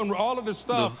he showed him all of this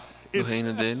stuff. do It reino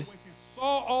said dele. when she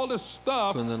saw all this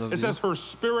stuff, Quando ela it viu, says her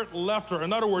spirit left her.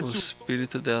 In other o words, she was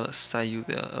espírito dela saiu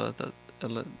dela,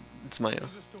 ela desmaiou.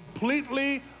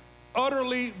 completely,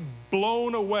 utterly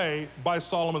blown away by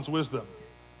Solomon's wisdom.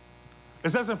 It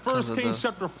says in Por 1 causa Kings da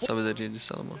chapter 4, sabedoria de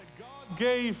Salomão. God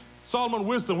gave Solomon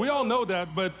wisdom. We all know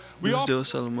that, but we Deus all, deu a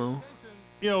Salomão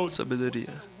sabedoria.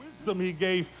 wisdom he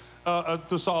gave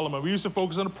to Solomon. We used to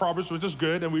focus on the Proverbs, which is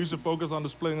good, and we used to focus on the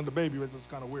splitting of the baby, which is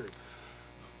kind of weird.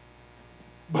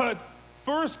 But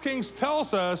 1 Kings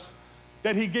tells us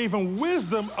that he gave him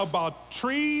wisdom about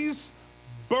trees,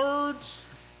 birds,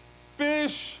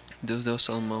 fish, Deus deu a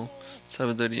Salomão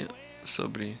sabedoria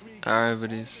sobre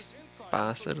árvores,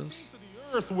 pássaros.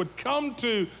 The earth would come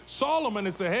to Solomon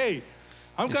and say, hey,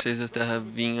 I'm E os reis da terra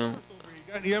vinham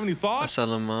you have any a thoughts?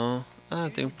 Salomão. Ah,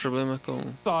 tem problema com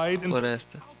a Side and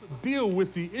floresta. deal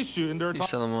with the issue in their E time.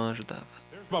 Salomão ajudava.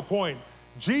 There's my point.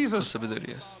 Com a Jesus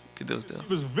sabedoria que Deus deu.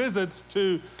 his visits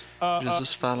to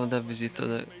Jesus fala da visita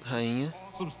da rainha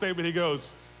awesome statement. He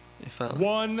goes, e fala: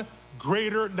 one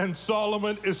greater than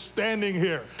Solomon is standing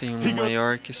here. tem He goes,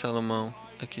 maior que Salomão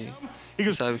aqui. he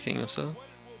goes, Sabe quem eu sou?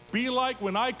 be like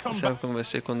when I come Sabe back como vai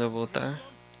ser quando eu voltar?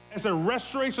 as a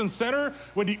restoration center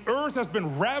when the earth has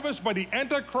been ravished by the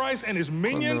Antichrist and his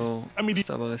minions. Quando I mean,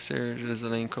 estabelecer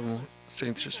Jerusalém como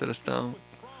centro de celestial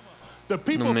the no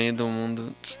people meio do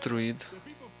mundo destruído.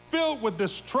 filled with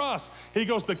distrust. He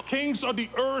goes, the kings of the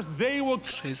earth, they will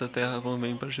Os reis da terra vão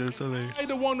vir para Jerusalém.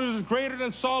 the one who is greater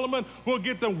than Solomon will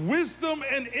get the wisdom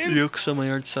and E insight. eu, que sou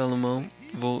maior de Salomão,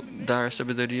 vou dar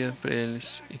sabedoria para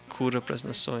eles e cura para as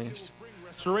nações.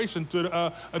 Restoration to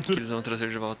Que eles vão trazer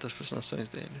de volta para as nações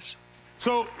deles.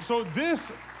 so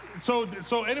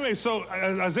anyway, so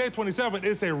Isaiah 27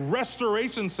 is a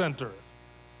restoration center.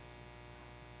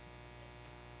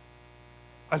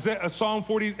 Psalm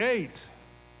 48.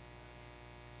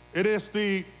 It is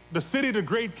the city of the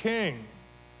great king.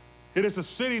 It is a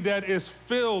city that is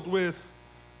filled with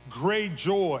great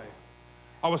joy.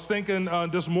 I was thinking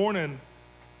this morning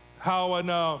how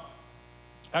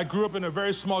I grew up in a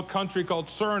very small country called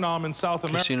Suriname in South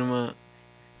America. Cresci numa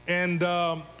And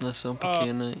nação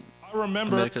pequena, I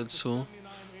remember América do Sul,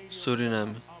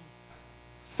 Suriname.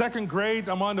 second grade,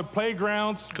 I'm on the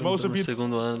playgrounds. Quando Most estou of no you,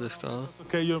 segundo ano da escola,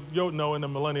 okay, you'll know in the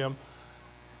millennium.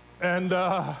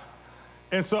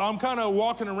 And so I'm kind of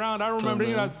walking around. I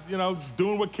remember,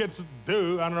 doing what kids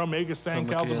do. I don't know, maybe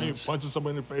sandcastles, maybe punching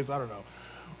somebody in the face. I don't know.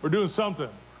 We're doing something.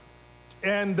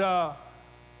 And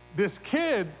this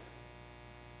kid,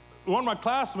 one of my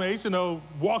classmates,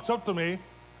 walks up to me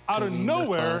out of Alguém da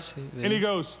nowhere, classe and he veio.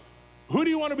 goes, "Who do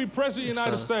you want to be president of the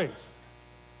United fala. States?"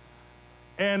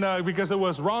 And because it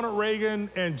was Ronald Reagan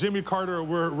and Jimmy Carter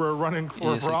were running E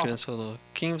for essa office. criança falou: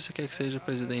 quem você quer que seja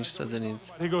presidente dos Estados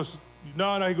Unidos? He goes,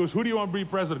 no, he goes, "Who do you want to be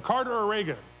president, Carter or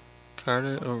Reagan?"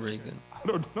 Carter ou Reagan? I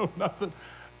don't know nothing.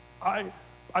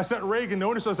 I said Reagan. The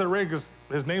only reason I said Reagan is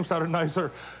his name sounded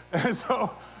nicer. And so,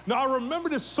 no, I remember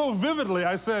this so vividly.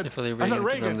 I said Eu falei I said Reagan, porque o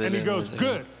Reagan. nome And he dele goes, é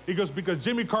good. He goes, because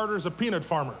Jimmy Carter is a peanut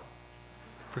farmer.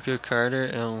 Porque o Carter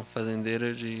é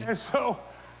fazendeiro de And so,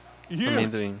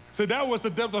 amendoim. so that was the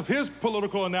depth of his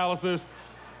political analysis.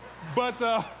 But,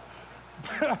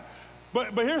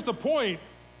 but here's the point.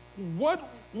 What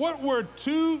were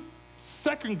two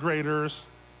second graders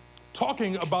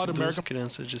talking about Duas American?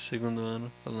 crianças de segundo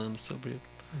ano falando sobre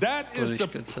That is the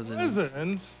política dos Estados Unidos.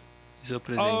 presence Isso é o of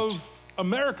presente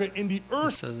America in the dos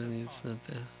earth. Estados Unidos na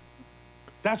Terra.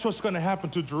 That's what's going to happen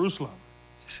to Jerusalem.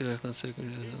 Isso vai acontecer com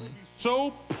Jerusalém.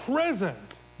 So present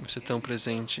Vai ser tão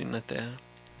presente na Terra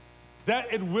that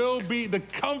it will be the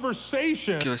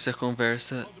conversation que vai ser a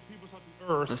conversa of the peoples of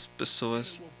the earth. das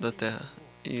pessoas da Terra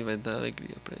e vai dar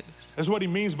alegria para eles. That's what he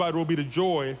means by it will be the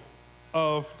joy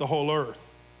of the whole earth.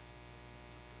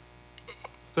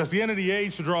 So as the end of the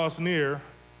age draws near,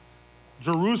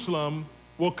 Jerusalem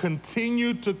will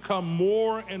continue to come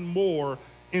more and more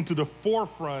into the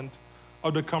forefront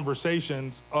of the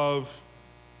conversations of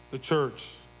the church.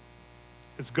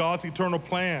 It's God's eternal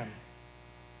plan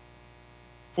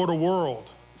for the world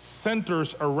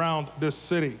centers around this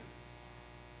city.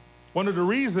 One of the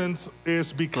reasons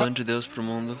is O because plano de Deus para o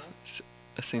mundo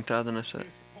é centrado nessa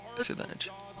cidade.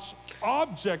 God's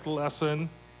object lesson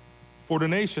for the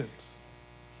nations.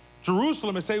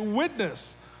 Jerusalem is a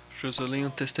witness Jerusalém é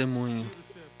testemunho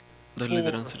da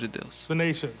liderança de Deus to the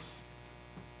nations.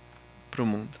 para o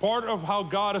mundo. Part of how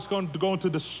God is going to O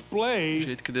display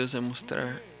jeito que Deus vai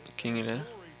mostrar quem Ele é,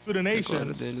 to the a glória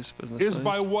nations deles para as is by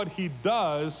nações, what he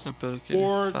does é pelo que Ele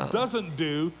or fala doesn't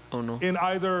do ou não in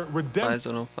either faz redemption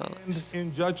ou não fala, and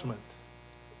in judgment.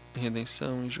 em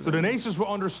redenção e So the julgamento. nations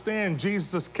will understand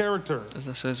Jesus' character As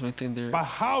nações vão entender by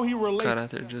how he o relates,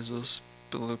 caráter de Jesus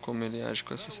pelo como Ele age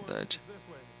com essa cidade.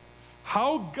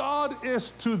 how God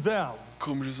is to them,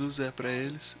 Como Jesus é para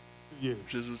eles, to you.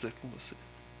 Jesus é com você.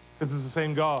 This is the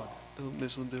same God. É o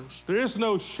mesmo Deus. There is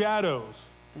no shadows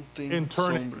Não tem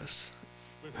Internal. sombras,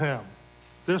 with him.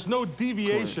 There's no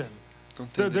deviation. não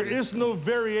tem There is deviação, no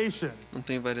variation. não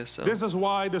tem variação. This is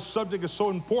why the subject is so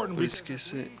important Por because isso que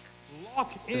esse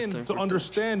lock tão into importante.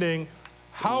 understanding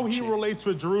how he Gente relates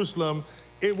with Jerusalem.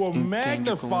 It will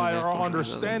entende como magnify ele é our com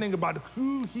understanding about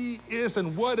who he is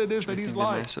and what it is that he's entender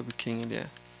like. mais sobre quem Ele é.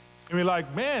 I mean, like,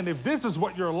 man, if this is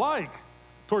what you're like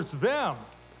towards them,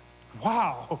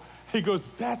 wow. He goes,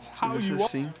 that's Se how você you é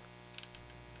assim,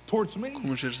 towards me.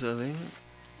 como Jerusalém.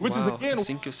 Which is Uau, again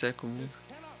assim que você é comigo.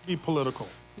 be political.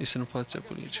 Isso não pode ser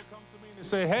político. They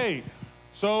say, hey,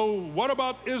 so what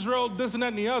about Israel, this and that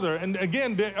and the other? And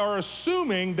again, they are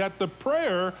assuming that the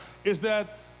prayer is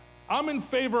that I'm in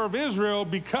favor of Israel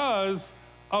because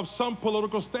of some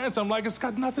political stance. I'm like, it's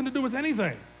got nothing to do with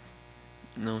anything.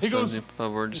 Não He estamos goes- em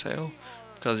favor de Israel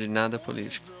por causa de nada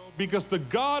político. Because the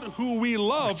God who we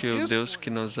love Porque o is Deus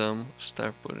que nós amamos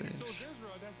está por eles. Israel.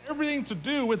 That's everything to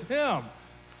do with him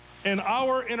and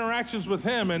our interactions with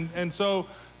him. And so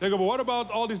they go, well, what about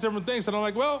all these different things? And I'm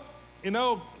like, well, you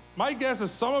know, my guess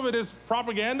is some of it is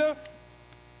propaganda.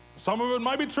 Some of it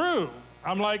might be true.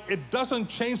 I'm like, it doesn't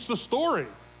change the story.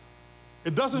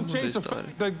 It doesn't Muda a change the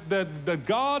história. fact that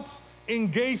God's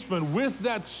engagement with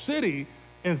that city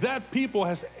and that people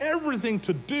has everything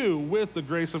to do with the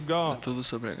grace of É God. tudo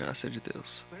sobre a graça de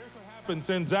Deus. Here's what happens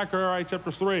in Zechariah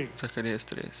chapter 3. Zacarias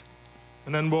 3.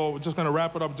 And then we're just going to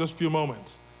wrap it up in just a few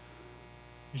moments.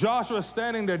 Joshua is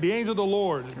standing there, the angel of the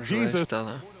Lord, Joé Jesus, está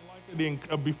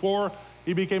lá. before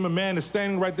he became a man, is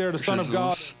standing right there, the Son of God,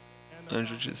 Jesus,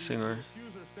 anjo de Senhor,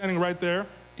 standing right there.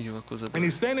 e o And acusador.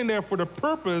 he's standing there for the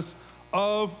purpose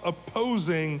of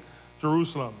opposing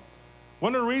Jerusalem.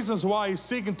 One of the reasons why he's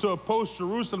seeking to oppose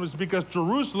Jerusalem is because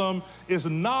Jerusalem is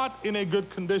not in a good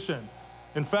condition.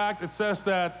 In fact, it says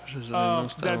that, Jerusalém não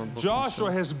está em uma that boa Joshua,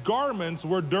 condição. his garments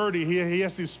were dirty. He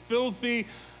has these filthy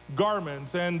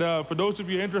garments. And for those of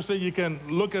you interested, you can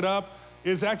look it up.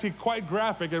 It's actually quite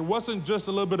graphic. It wasn't just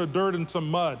a little bit of dirt and some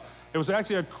mud. It was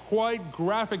actually a quite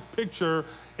graphic picture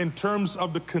in terms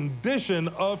of the condition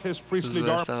of his priestly Josué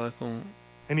garments. estava com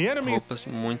And the enemy, roupas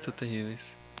muito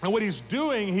terríveis. and what he's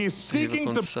doing, he's Terrível seeking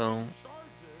to condição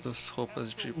das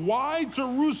roupas de why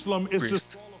Jerusalem is priest.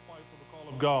 disqualified for the call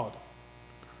of God.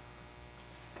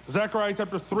 Zechariah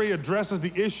chapter 3 addresses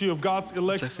the issue of God's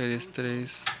election. Zacarias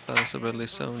 3 fala sobre a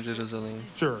eleição de Jerusalém.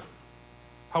 Sure.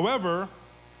 However,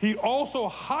 he also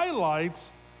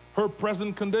highlights her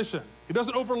present condition. He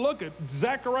doesn't overlook it.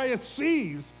 Zechariah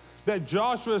sees that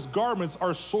Joshua's garments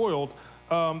are soiled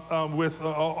with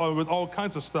all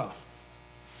kinds of stuff.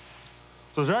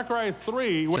 So Zechariah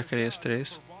 3 Zacarias 3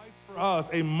 provides for us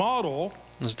a model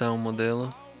nos dá modelo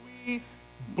how we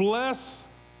bless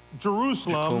de como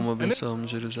Jerusalem and abençoamos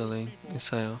Jerusalém,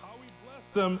 Israel. how we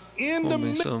bless them in Como the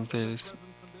midst of abençoamos eles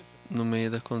no meio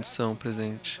da condição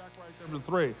presente, Zechariah chapter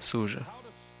 3. suja. How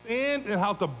to stand and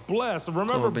how to bless. Como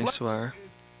Remember, bless abençoar,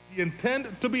 the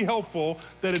intent to be helpful,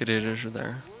 that it querer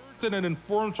ajudar. words and it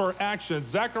informs our actions.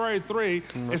 Zechariah 3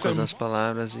 Uma is coisa a as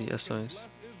palavras e ações.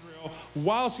 Israel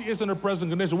while she is in her present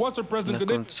condition. What's her present Na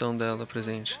condition? condição dela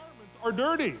presente. Are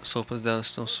dirty, As roupas dela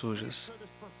estão sujas.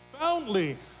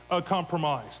 profoundly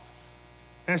compromised.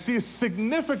 And she is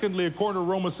significantly, according to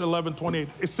Romans 11:28,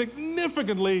 is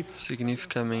significantly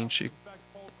Significativamente,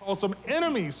 called some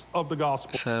enemies of the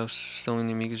gospel. Israel são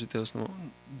inimigos de Deus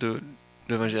do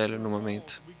Evangelho no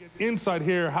momento. We get insight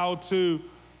here how to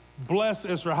bless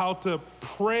Israel, how to E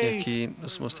pray aqui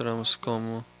nós mostramos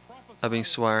como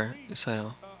abençoar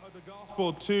Israel. the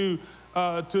gospel to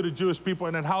the Jewish people,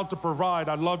 and then how to provide.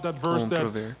 I love that verse Como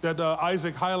prover. that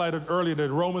Isaac highlighted earlier, that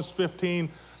Romans 15,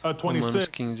 Romanos 26,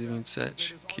 15,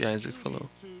 27, que Isaac falou.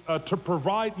 to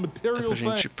provide É material para a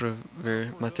gente things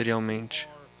prover materialmente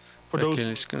for para those.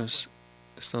 aqueles que nos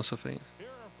estão sofrendo.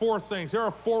 Four things. Here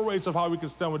are four ways of how we can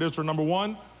stand with Israel. Number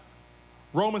one,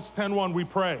 Romans 10:1, we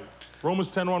pray. Romans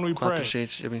 10:1, we Quatro pray.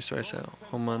 jeitos de abençoar Israel.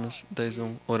 Romanos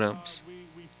 10:1, oramos.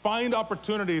 We find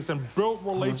opportunities and build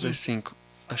Romanos relationships. 10:5,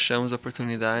 achamos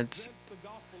oportunidades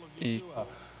e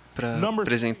para Number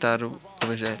apresentar o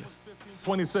Evangelho.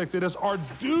 26. It is our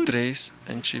duty. 3,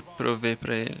 a gente provê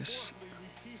para eles.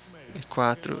 E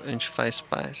 4, a gente faz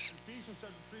paz. Ephesians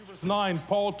chapter 3, verse 9,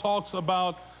 Paul talks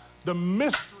about the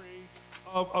mystery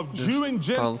of Jew and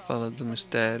Gentile. Paulo fala do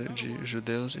mistério de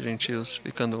judeus e gentios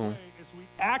ficando um. As we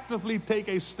actively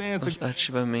take a stance Nós against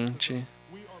ativamente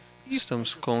we are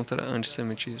estamos contra o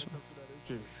antissemitismo.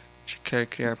 issue. A gente quer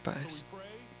criar paz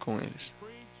com eles.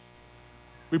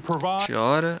 We A provide gente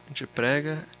ora, a gente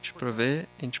prega, a gente provê e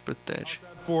a gente protege.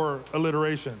 for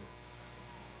alliteration.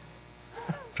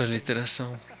 Para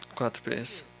literação, 4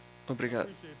 P's. Obrigado.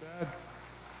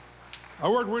 I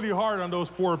worked really hard on those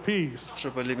 4 P's.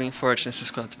 Trabalhei bem forte nesses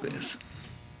 4 P's.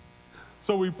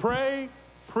 So we pray,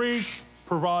 preach,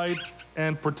 provide,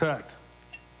 and protect.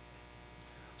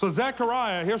 So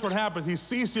Zechariah, here's what happens. He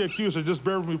sees the accuser. Just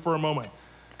bear with me for a moment.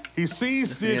 He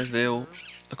sees Zacarias the vê o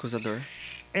acusador.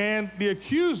 and the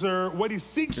accuser. What he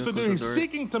seeks E o to do, he's acusador-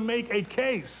 seeking to make a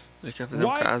case. Ele quer fazer um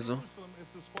Why caso Jerusalem is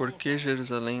disqualified. por que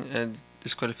Jerusalém é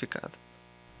desqualificado.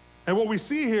 And what we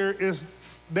see here is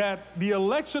that the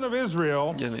election of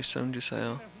Israel E a eleição de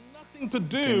Israel has to Não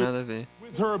tem do nada a ver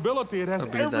with her ability. It has com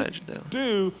a habilidade everything dela. to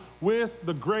do with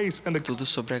the grace and the Tudo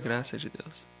sobre a graça de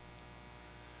Deus.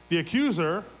 The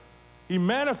accuser, he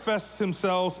manifests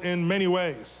himself in many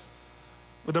ways.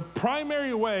 But the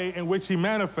primary way in which he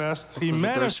manifests, O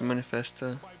acusador se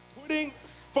manifesta by putting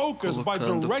focus, by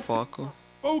colocando directing foco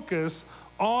focus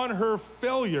on her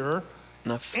failure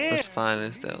nas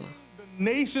falhas dela. the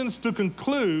nations to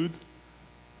conclude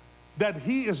that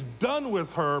he is done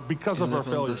with her because E of her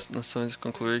levando failure. as nações a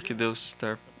concluir que Deus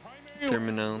está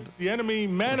terminando. The enemy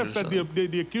manifests,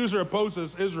 the accuser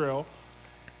opposes Israel,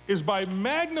 is by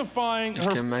magnifying Ele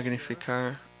quer her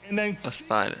magnificar and then as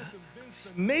falhas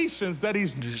nations that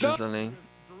he's de done. Jerusalém,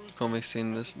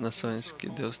 convencendo as nações que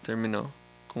Deus terminou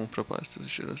com o propósito de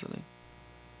Jerusalém.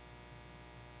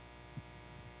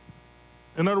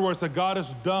 In other words, that God is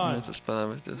Em done outras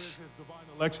palavras, Deus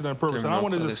divine election and purpose. And I terminou com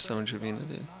wanted a to say, eleição divina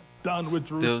dele. done with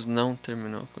Jerusalem. Deus não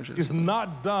terminou com He's Jerusalém,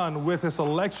 not done with his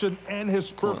election and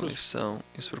his com a purpose. eleição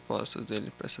e os propósitos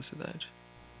dele para essa cidade.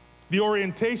 The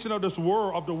orientation of this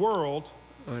world, of the world,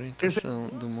 A orientação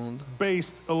do mundo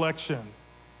based election.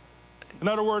 In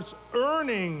other words,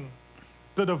 earning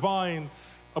the divine não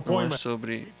é appointment.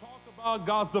 sobre Talk about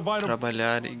God's divine appointment.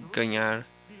 trabalhar e ganhar,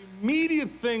 Immediate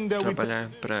thing that we trabalhar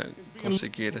para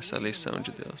conseguir essa eleição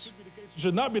de Deus.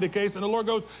 should not be the case. And the Lord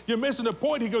goes, "You're missing the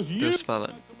point." He goes, "You." Deus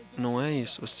fala, não é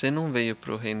isso, você não veio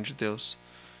para o reino de Deus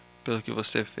pelo que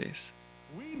você fez.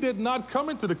 We did not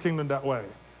come into the kingdom that way.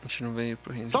 A gente não veio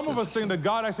para o reino de Some of Deus us think assim. that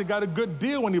God actually got a good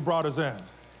deal when He brought us in.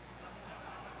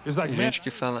 It's like, Tem man, gente que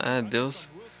fala, Deus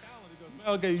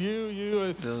okay,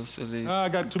 you. Deus ele I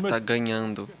got too much. está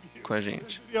ganhando com a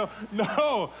gente. You know,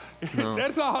 no, No.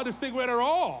 that's not how this thing went at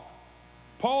all.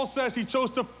 Paul says he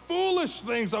chose the foolish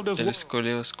things of this Ele world.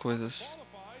 escolheu as coisas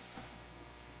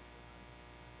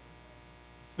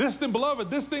This thing, beloved,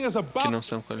 this thing is que about não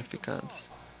são qualificadas.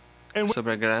 and when-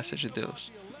 Sobre a graça de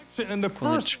Deus. and the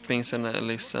Quando a first gente pensa na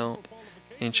eleição,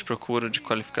 a gente procura de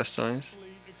qualificações,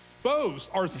 expose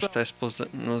a gente ourselves. está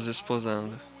nos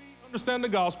exposando Understand the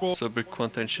gospel sobre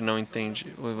quanto a gente não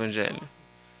entende o Evangelho,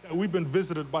 that we've been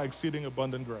visited by exceeding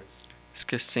abundant grace.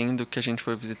 esquecendo que a gente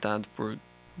foi visitado por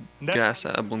And that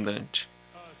graça abundante.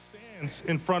 stands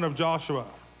in front of Joshua.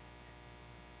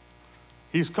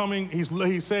 He's coming. He's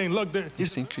saying, look, there, E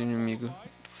assim que o inimigo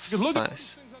look at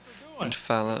faz. the things that they're Ele doing.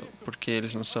 fala porque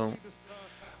eles não são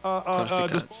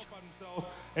Disqualificados. qualificados.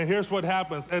 And here's what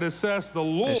happens. And it says the É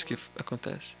Lord isso que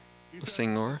acontece. O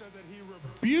Senhor that he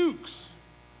rebukes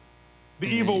the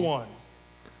Ele evil one.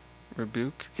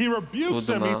 rebuke He o rebukes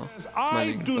do him. He mal, says, I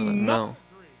maligno, do fala, not não,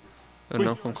 eu with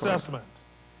não your concordo. assessment.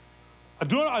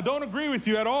 I don't agree with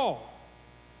you at all.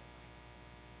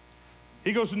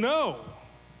 He goes, no.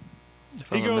 Ele He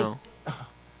fala, goes, não.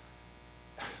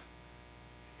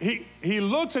 he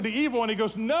looks at the evil one. He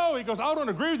goes, no. He goes, I don't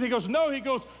agree with you. He goes, no. He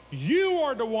goes, you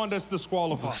are the one that's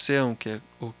disqualified. Você é que é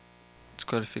o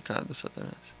desqualificado,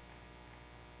 Satanás.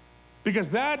 Because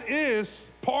that is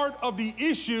part of the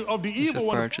issue of the Isso evil é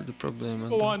one. parte do problema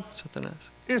evil one do Satanás.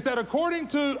 Is that according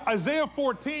to Isaiah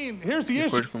 14, here's the De issue.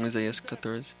 acordo com Isaías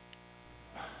 14,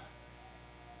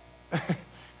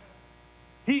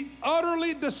 He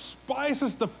utterly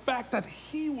despises the fact that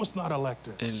he was not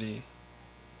elected. ele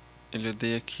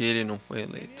odeia que ele não foi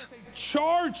eleito.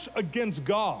 Charge against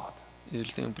God. E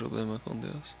ele tem problema com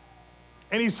Deus.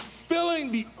 And he's filling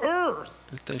the earth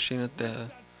Ele está enchendo a terra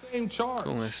same charge.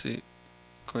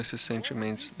 com esses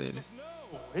sentimentos dele.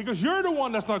 No. He goes, you're the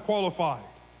one that's not qualified.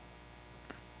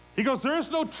 He goes, there is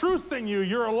no truth in you.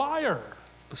 You're a liar.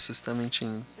 Você está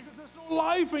mentindo. He goes, there's no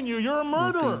life in you. You're a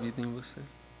Não tem murderer. vida em você.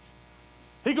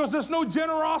 He goes, there's no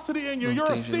generosity in you. Não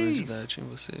You're a tem thief. generosidade em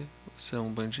você. Você é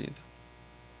bandido.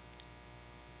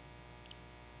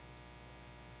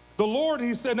 The Lord,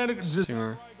 he said, and then it just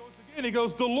Senhor, goes again. He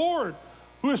goes, the Lord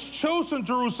who has chosen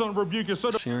Jerusalem rebuke you. So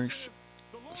o the, Senhor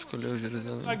escolheu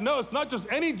Jerusalém. like, no, it's not just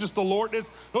the Lord. It's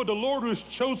no, the Lord who has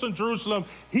chosen Jerusalem.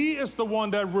 He is the one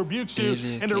that rebukes you.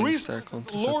 Ele é And the quem reason está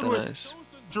contra the Lord who has Satanás. chosen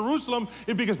Jerusalem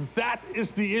is because that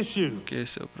is the issue. Porque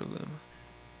esse é o problema.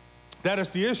 That is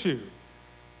the issue.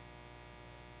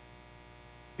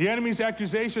 The enemy's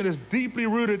accusation is deeply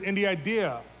rooted in the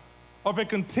idea of a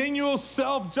continual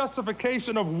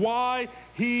self-justification of why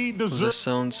he A deserves.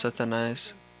 acusação de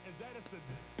Satanás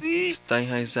está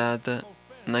enraizada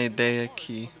na ideia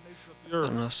que a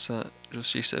nossa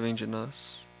justiça vem de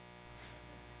nós.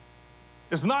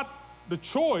 It's not the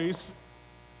choice,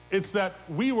 it's that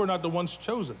we were not the ones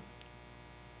chosen.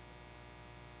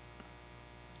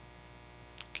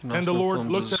 Que nós And the não Lord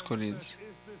fomos looks os at escolhidos. is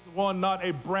this one not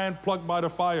a brand plucked by the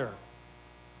fire?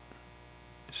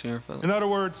 O Senhor In fala, other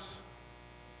words,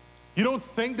 You don't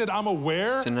think that I'm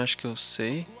aware? Você não acha que eu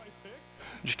sei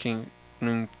de quem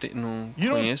não You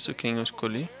don't conheço quem eu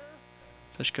escolhi?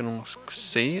 Você acha que eu não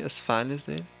sei as falhas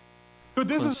dele, a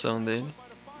This is condição dele?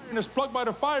 and it's plucked by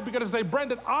the fire because it's a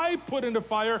brand that I put in the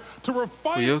fire to Fui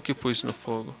refine eu que pus no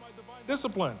fogo. my divine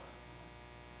discipline.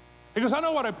 Because I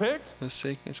know what I picked. Eu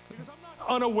sei quem escolhi. I'm not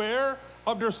unaware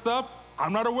of their stuff.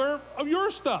 I'm not aware of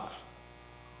your stuff.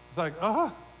 It's like,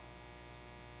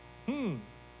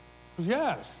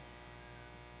 yes.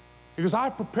 Because I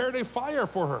prepared a fire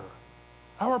for her.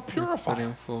 I will Eu purify preparei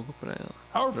her. fogo para ela,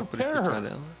 I will para prepare purificar her.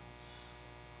 ela.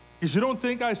 Because you don't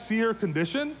think I see her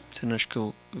condition? Você não acha que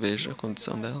eu vejo a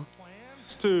condição dela?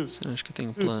 To Você não acha que eu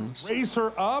tenho planos raise her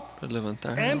up para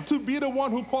levantar and ela to be the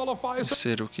one who e qualifies her?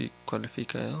 ser o que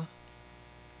qualifica ela?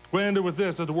 We'll end it with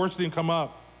this as the worship team come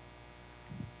up.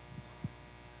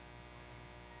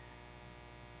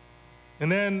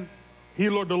 And then the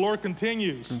Lord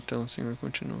continues. Então o Senhor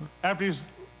continua.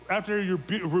 After he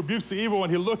rebukes the evil one,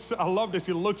 he looks, I love this,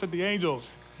 he looks at the angels.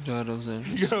 Ele ora aos He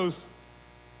anjos. goes,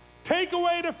 take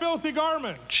away the filthy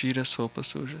garments. Tira as roupas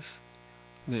sujas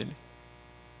dele.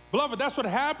 Beloved, that's what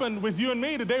happened with you and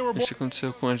me the day we're born. Isso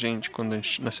aconteceu com a gente quando a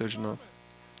gente nasceu de novo.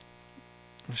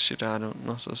 Eles tiraram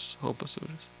nossas roupas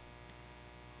sujas.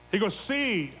 He goes,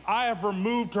 see, I have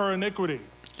removed her iniquity.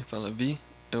 E fala, vi,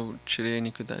 eu tirei a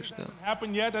iniquidade dela.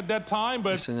 Happened yet at that time,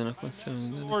 but Isso ainda não aconteceu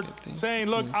ainda Lord naquele tempo. saying,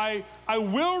 look, Mas I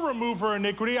will remove her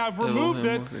iniquity. I've vou removed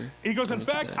it. remover He goes, a in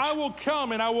fact, iniquidade. I will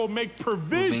come and I will make vou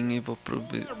provision vir e vou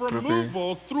prover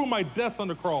removal through my death on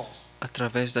the cross.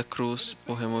 através da cruz,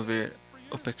 vou remover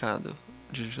o pecado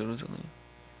de Jerusalém.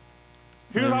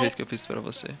 Do Here's mesmo how jeito que eu fiz para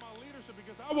você. my leadership,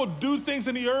 because I will do things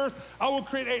in the earth. I will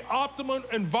create an optimum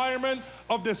environment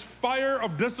of this fire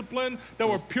of discipline that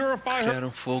will purify her.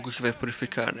 Criar fogo que vai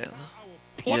purificar ela.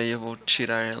 E aí eu vou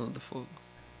tirar ela do fogo.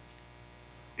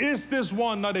 Is this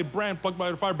one not a brand plucked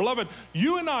by the fire? Beloved,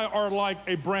 you and I are like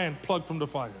a brand plucked from the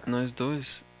fire. Nós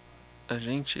dois, a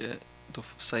gente é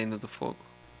saindo do fogo.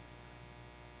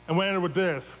 And we ended with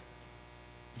this.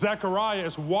 Zechariah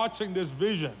is watching this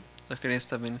vision. Zacarias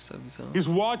está vendo essa visão. He's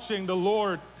watching the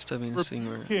Lord Está vendo o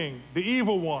Senhor king, the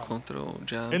evil one. contra o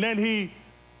diabo. And then he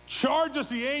charges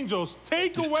the angels,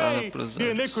 take Ele fala away para os the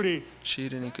anjos, iniquity.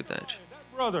 tira a iniquidade.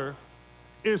 That brother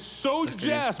is so Zacarias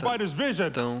jazzed está by this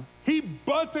vision. tão- He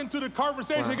butts into the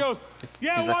conversation. He Uau. goes, E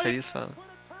yeah, why Zacarias fala. put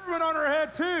a turban on her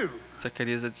head too?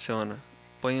 Zacarias adiciona.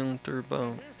 Põe um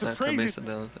turbão na cabeça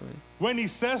dela também. When he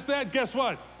says that, guess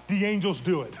what? The angels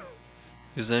do it.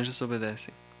 E os anjos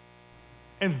obedecem.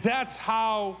 And that's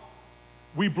how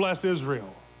we bless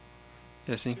Israel.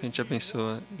 E é assim que a gente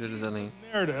abençoa Jerusalém.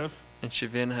 Narrative A gente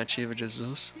vê a narrativa de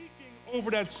Jesus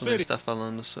over that quando ele city. está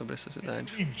falando sobre essa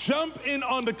cidade. We jump in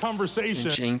on the A conversation.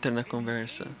 gente entra na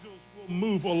conversa We'll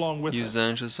move along with e it. os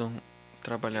anjos vão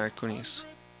trabalhar com isso.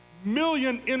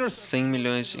 Million intercessors. 100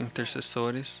 milhões de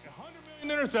intercessores 100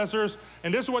 million intercessors,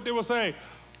 and this is what they will say: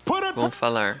 put a vão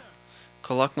falar.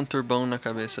 Coloca um turbão na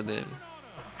cabeça dele.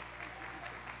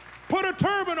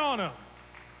 turban on him.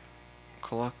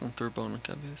 Coloca um turbão na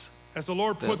cabeça. As the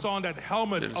Lord puts on that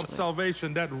helmet of Jerusalém.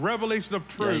 salvation, that revelation of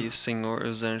E aí o truth, Senhor e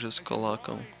os anjos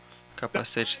colocam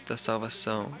capacete da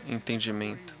salvação,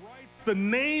 entendimento. the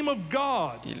name of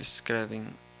God. E eles escrevem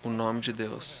o nome de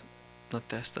Deus na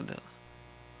testa dela.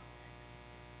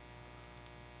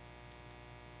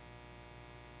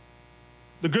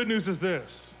 The good news is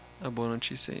this: A boa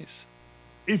notícia é isso.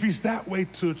 if He's that way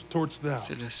towards them,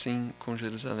 Se ele é assim com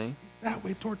Jerusalém, He's that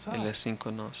way towards ele é us. assim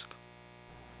conosco.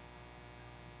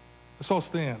 Let's all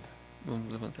stand.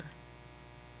 Vamos levantar.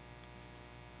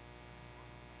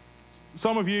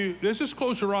 Some of you, let's just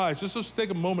close your eyes. Just take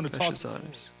a moment to Feche talk. os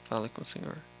olhos. Fala com o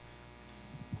Senhor.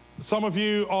 Some of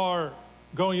you are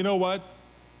going, you know what?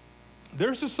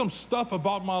 There's just some stuff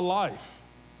about my life.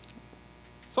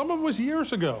 Some of it was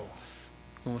years ago.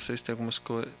 Com vocês tem algumas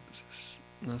coisas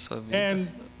na sua vida. And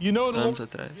you know the Anos Lord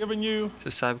atrás. has given you,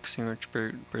 Você sabe que o Senhor te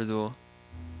perdoou,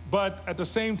 but at the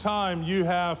same time you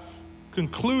have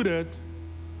concluded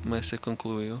mas você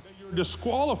concluiu that you're que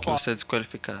disqualified você é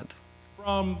desqualificado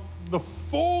from the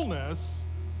fullness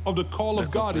of the call da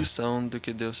of God. conclusão do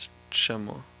que Deus te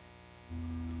chamou.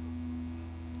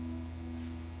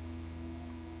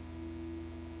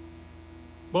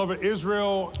 Beloved,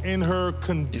 Israel in her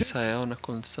condition, Israel, na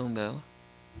condição dela,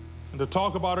 and to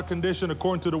talk about her condition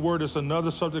according to the word is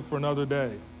another subject for another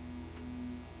day.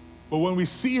 But when we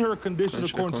see her condition quando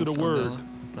tiver a according to the condição word, dela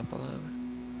na palavra.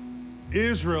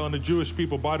 Israel and the Jewish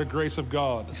people, by the grace of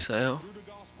God, Israel through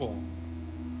the gospel,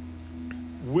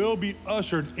 will be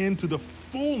ushered into the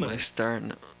vai fullness. estar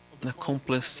na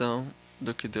compleção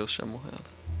do que Deus chamou ela.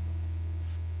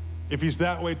 If He's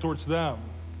that way towards them,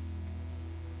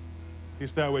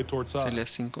 He's that way towards Se us. Ele é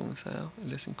assim com Israel,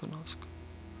 Ele é assim conosco.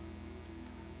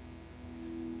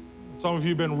 Some of you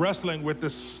have been wrestling with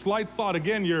this slight thought.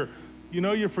 Again, you're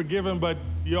forgiven, but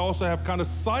you also have kind of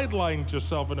sidelined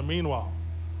yourself in the meanwhile.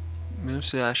 Mesmo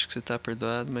você acha que você está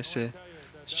perdoado, mas você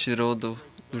tirou do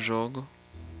jogo,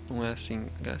 não é assim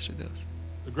a graça de Deus.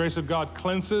 The grace of God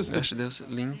cleanses, A graça de Deus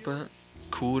limpa,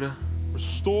 cura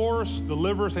restores,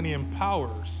 delivers, and He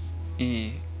empowers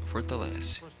e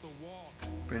fortalece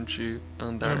para a gente in a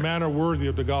andar manner worthy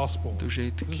of the gospel. do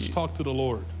jeito Just que talk to the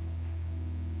Lord.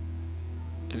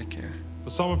 Ele quer.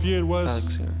 For some of you, it Fala com o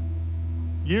was Senhor.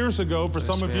 years ago. For Talvez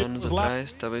some of foi you, it anos was last.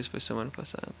 atrás, talvez foi semana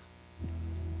passada.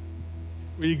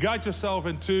 You got yourself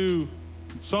into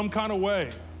some kind of way,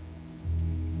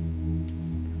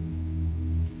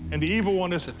 and the evil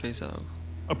one is Você fez algo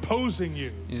opposing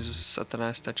you e o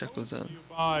Satanás está te acusando.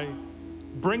 by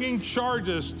bringing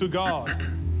charges to God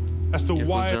as to E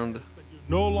why acusando you're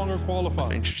no longer na qualified.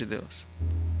 frente de Deus.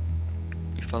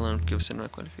 E falando que você não é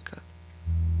qualificado.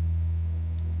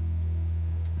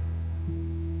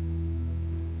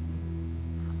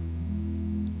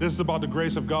 This is about the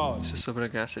grace of God. Isso é sobre a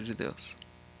graça de Deus.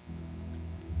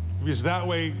 If He's that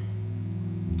way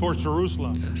towards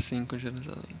Jerusalem, É assim com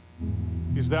Jerusalém.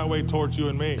 He's that way towards you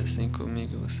and me. É assim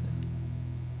comigo e você.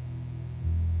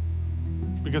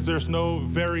 Because there's no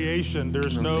variation,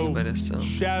 there's Não no tem variação.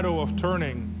 shadow of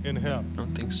turning in Him. Não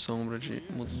tem sombra de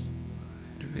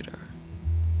virar.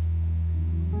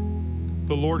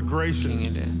 The Lord Quem gracious.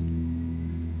 Ele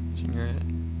é. O Senhor é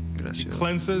He gracioso.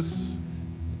 cleanses,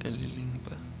 Ele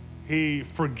limpa. He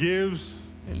forgives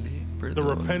Ele the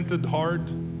perdoa. repentant heart,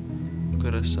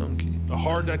 Coração que the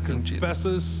heart that arrependido.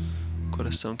 confesses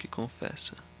Coração que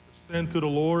confessa sin to the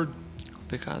Lord. o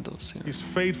pecado ao Senhor. He's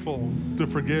faithful to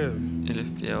forgive, Ele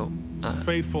é fiel a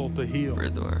faithful to heal.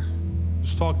 perdoar.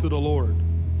 Just talk to the Lord.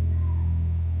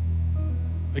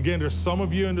 Again, there's some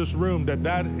of you in this room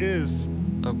that is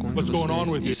Alguns de what's going on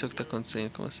with vocês, you. isso é o que está acontecendo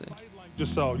com você.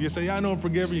 Yourself. You say, yeah, I know I'm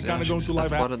forgiven. You Você kind of acha go que você through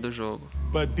está life, fora do jogo.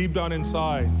 but deep down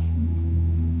inside,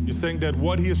 you think that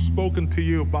what He has spoken to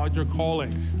you about your calling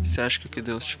Você acha que o que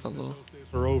Deus te falou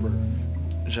are over.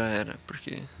 já era,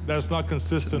 porque That's not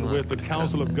consistent with the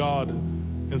counsel of God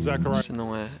in Zechariah. você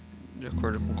não é de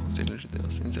acordo com o conselho de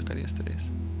Deus, em Zacarias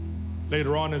 3.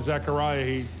 Later on in Zechariah,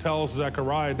 He tells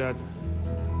Zechariah that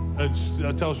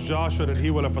tells Joshua that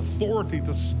he will have authority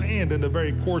to stand in the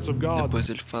very courts of God. Depois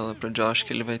ele fala para Josh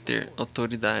que ele vai ter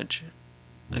autoridade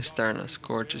a estar nas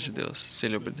cortes de Deus, se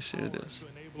ele obedecer a Deus.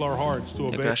 Enable our hearts to E a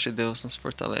obey. graça de Deus nos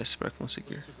fortalece para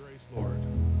conseguir. Lord.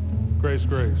 Grace,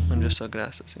 grace. Onde é a sua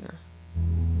graça, Senhor?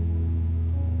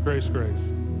 Grace, grace.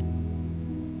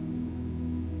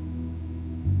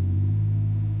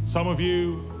 Some of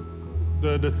you,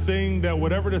 the thing that,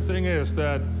 whatever the thing is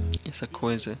that, Essa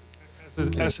coisa que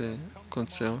você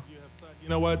aconteceu, you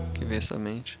know what? que veio à sua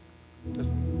mente,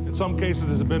 In some cases,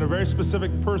 there's been a very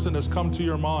specific person that's come to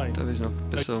your mind. talvez uma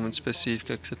pessoa muito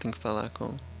específica que você tem que falar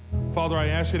com. Father, I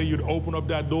ask you that you'd open up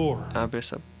that door Abre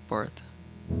essa porta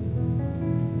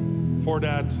for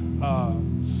that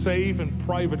safe and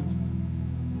private,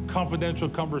 confidential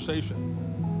conversation.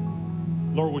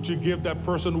 Lord, would you give that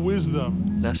person wisdom,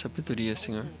 dá sabedoria,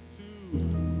 Senhor.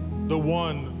 the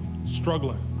one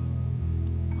struggling?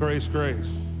 Grace,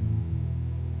 grace.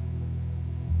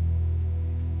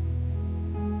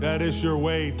 That is your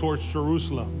way towards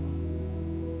Jerusalem.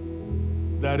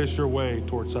 That is your way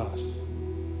towards us.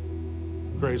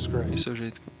 Grace, grace. Esse é o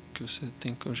jeito que você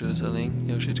tem com Jerusalém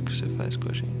e é o jeito que você faz com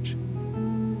a gente.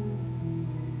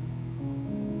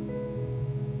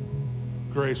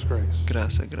 Grace, grace.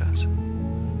 Graça, graça.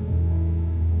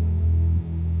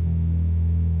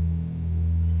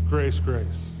 Grace,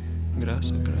 grace.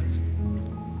 Graça, graça.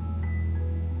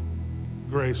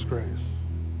 Grace, grace.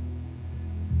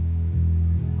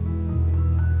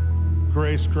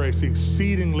 Grace, grace.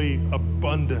 Exceedingly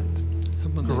abundant grace,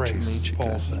 Abundantemente Paul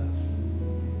graça. says.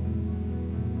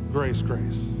 Grace,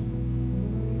 grace.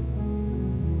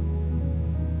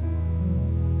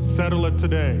 Settle it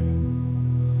today.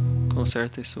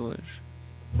 Conserta isso hoje.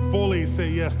 Fully say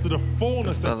yes to the Para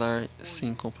fullness that falar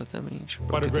sim completamente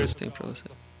para o que Deus tem para você.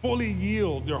 fully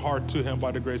yield your heart to Him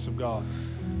by the grace of God.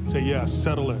 Say yes,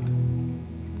 settle it.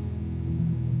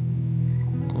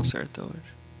 Conserta hoje.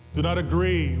 Do not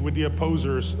agree with the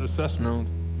opposer's assessment.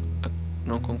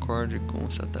 Não concorde com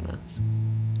Satanás.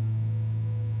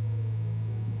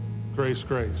 Grace,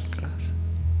 grace. Graça.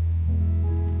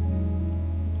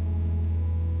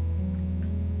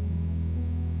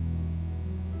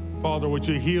 Father, would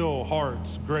you heal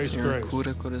hearts? Grace, Senhor, grace.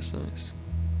 cura corações.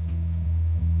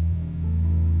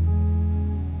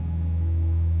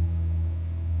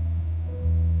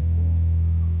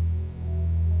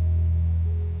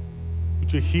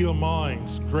 to heal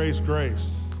minds. Grace,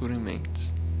 grace. Curem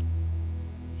mentes.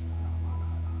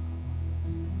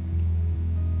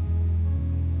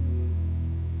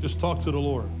 Just talk to the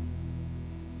Lord.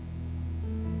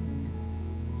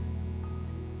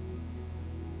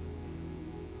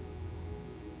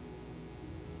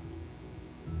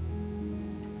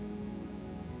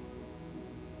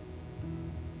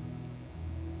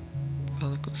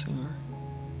 Fala com o Senhor.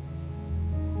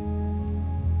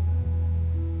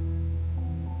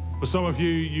 For some of you,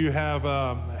 you have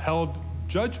held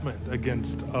judgment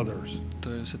against others,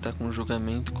 Então você está com um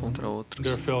julgamento contra outros.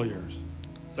 their failures.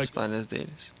 As falhas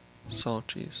deles.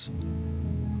 Solte isso.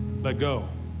 Let go.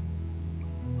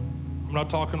 I'm not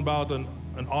talking about an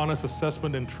honest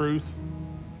assessment and truth.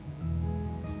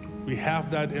 We have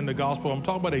that in the gospel. I'm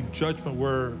talking about a judgment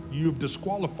where you've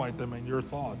disqualified them in your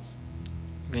thoughts.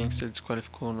 Alguém que você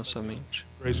desqualificou na sua mente.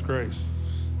 Grace, grace.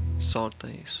 Solta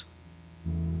isso.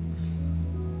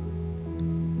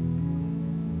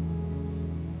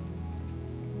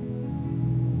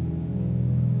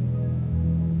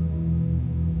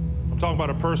 I'm talking about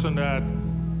a person that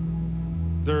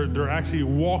they're actually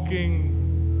walking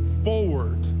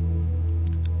forward.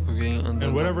 Alguém And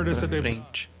andando whatever it is para that they-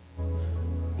 frente.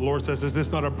 The Lord says, is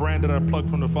this not a brand that I plucked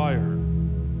from the fire?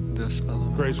 Deus fala a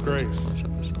mesma Grace, coisa grace. com essa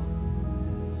pessoa.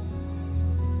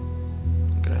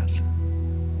 Graça.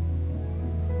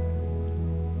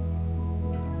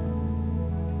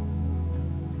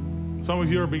 Some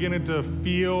of you are beginning to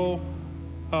feel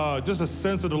just a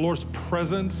sense of the Lord's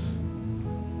presence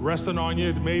resting on you.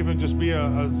 It may even just be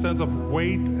a sense of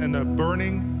weight and a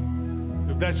burning.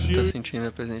 If that's you, Tá sentindo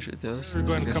a presença de Deus? You're Você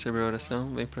going to quer receber a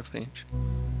oração? Vem pra frente.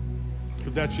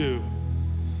 if that's you,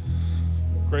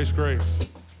 grace,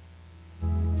 grace.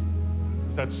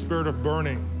 That spirit of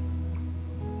burning,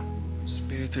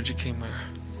 Espírito de queimar.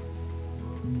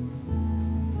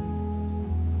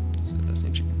 Você tá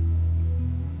sentindo?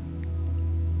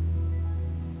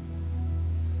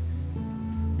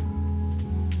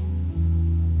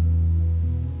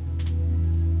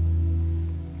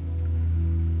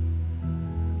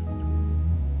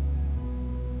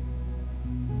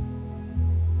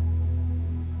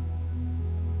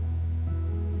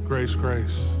 grace,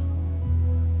 grace.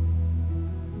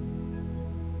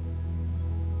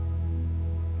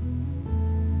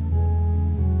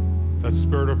 That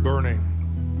spirit of burning.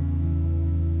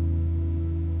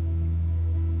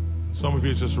 Some of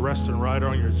you just resting right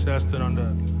on your chest and on the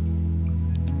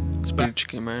Espírito de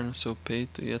queimar no seu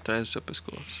peito e atrás do seu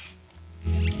pescoço.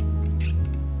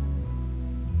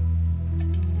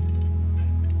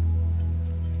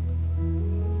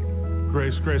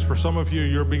 grace, grace. For some of you,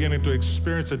 you're beginning to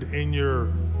experience it in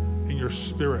your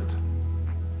spirit.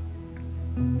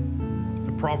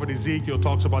 The prophet Ezekiel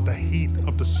talks about the heat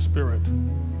of the spirit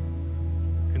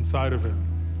inside of him.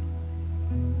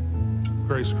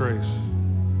 Grace, grace.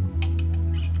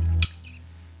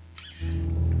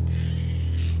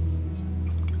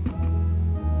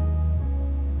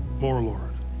 More, Lord.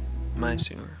 Mais,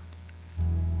 Senhor.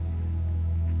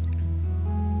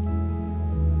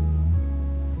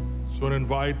 So I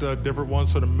invite different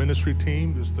ones of the ministry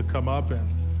team just to come up and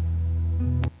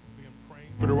begin praying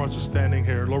for the ones who are standing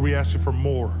here. Lord, we ask you for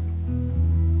more.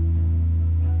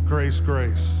 Grace,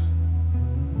 grace.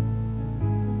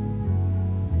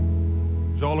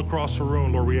 All across the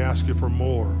room, Lord, we ask you for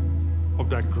more of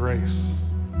that grace.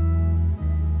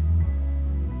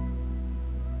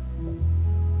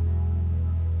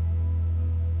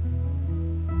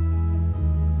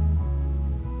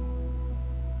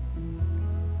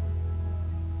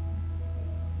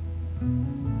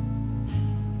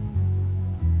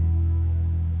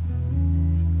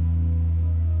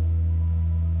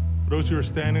 Those who are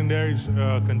standing there, you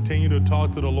continue to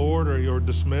talk to the Lord, or you're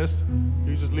dismissed.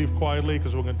 You just leave quietly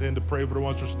because we'll continue to pray for the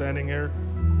ones who are standing here.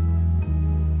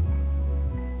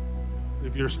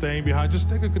 If you're staying behind, just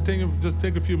take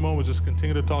a few moments, just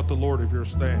continue to talk to the Lord if you're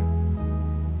staying.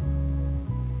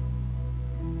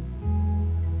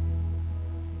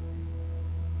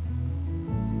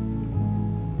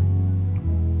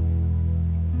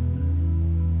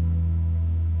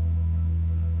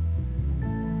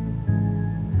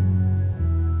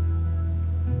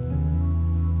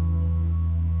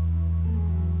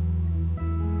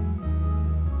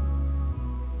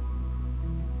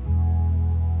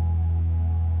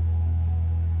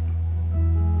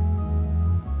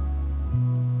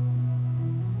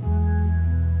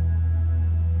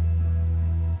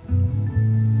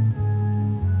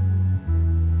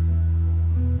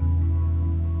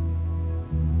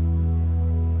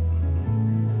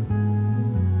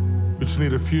 We just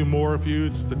need a few more of you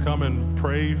just to come and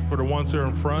pray for the ones here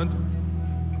in front.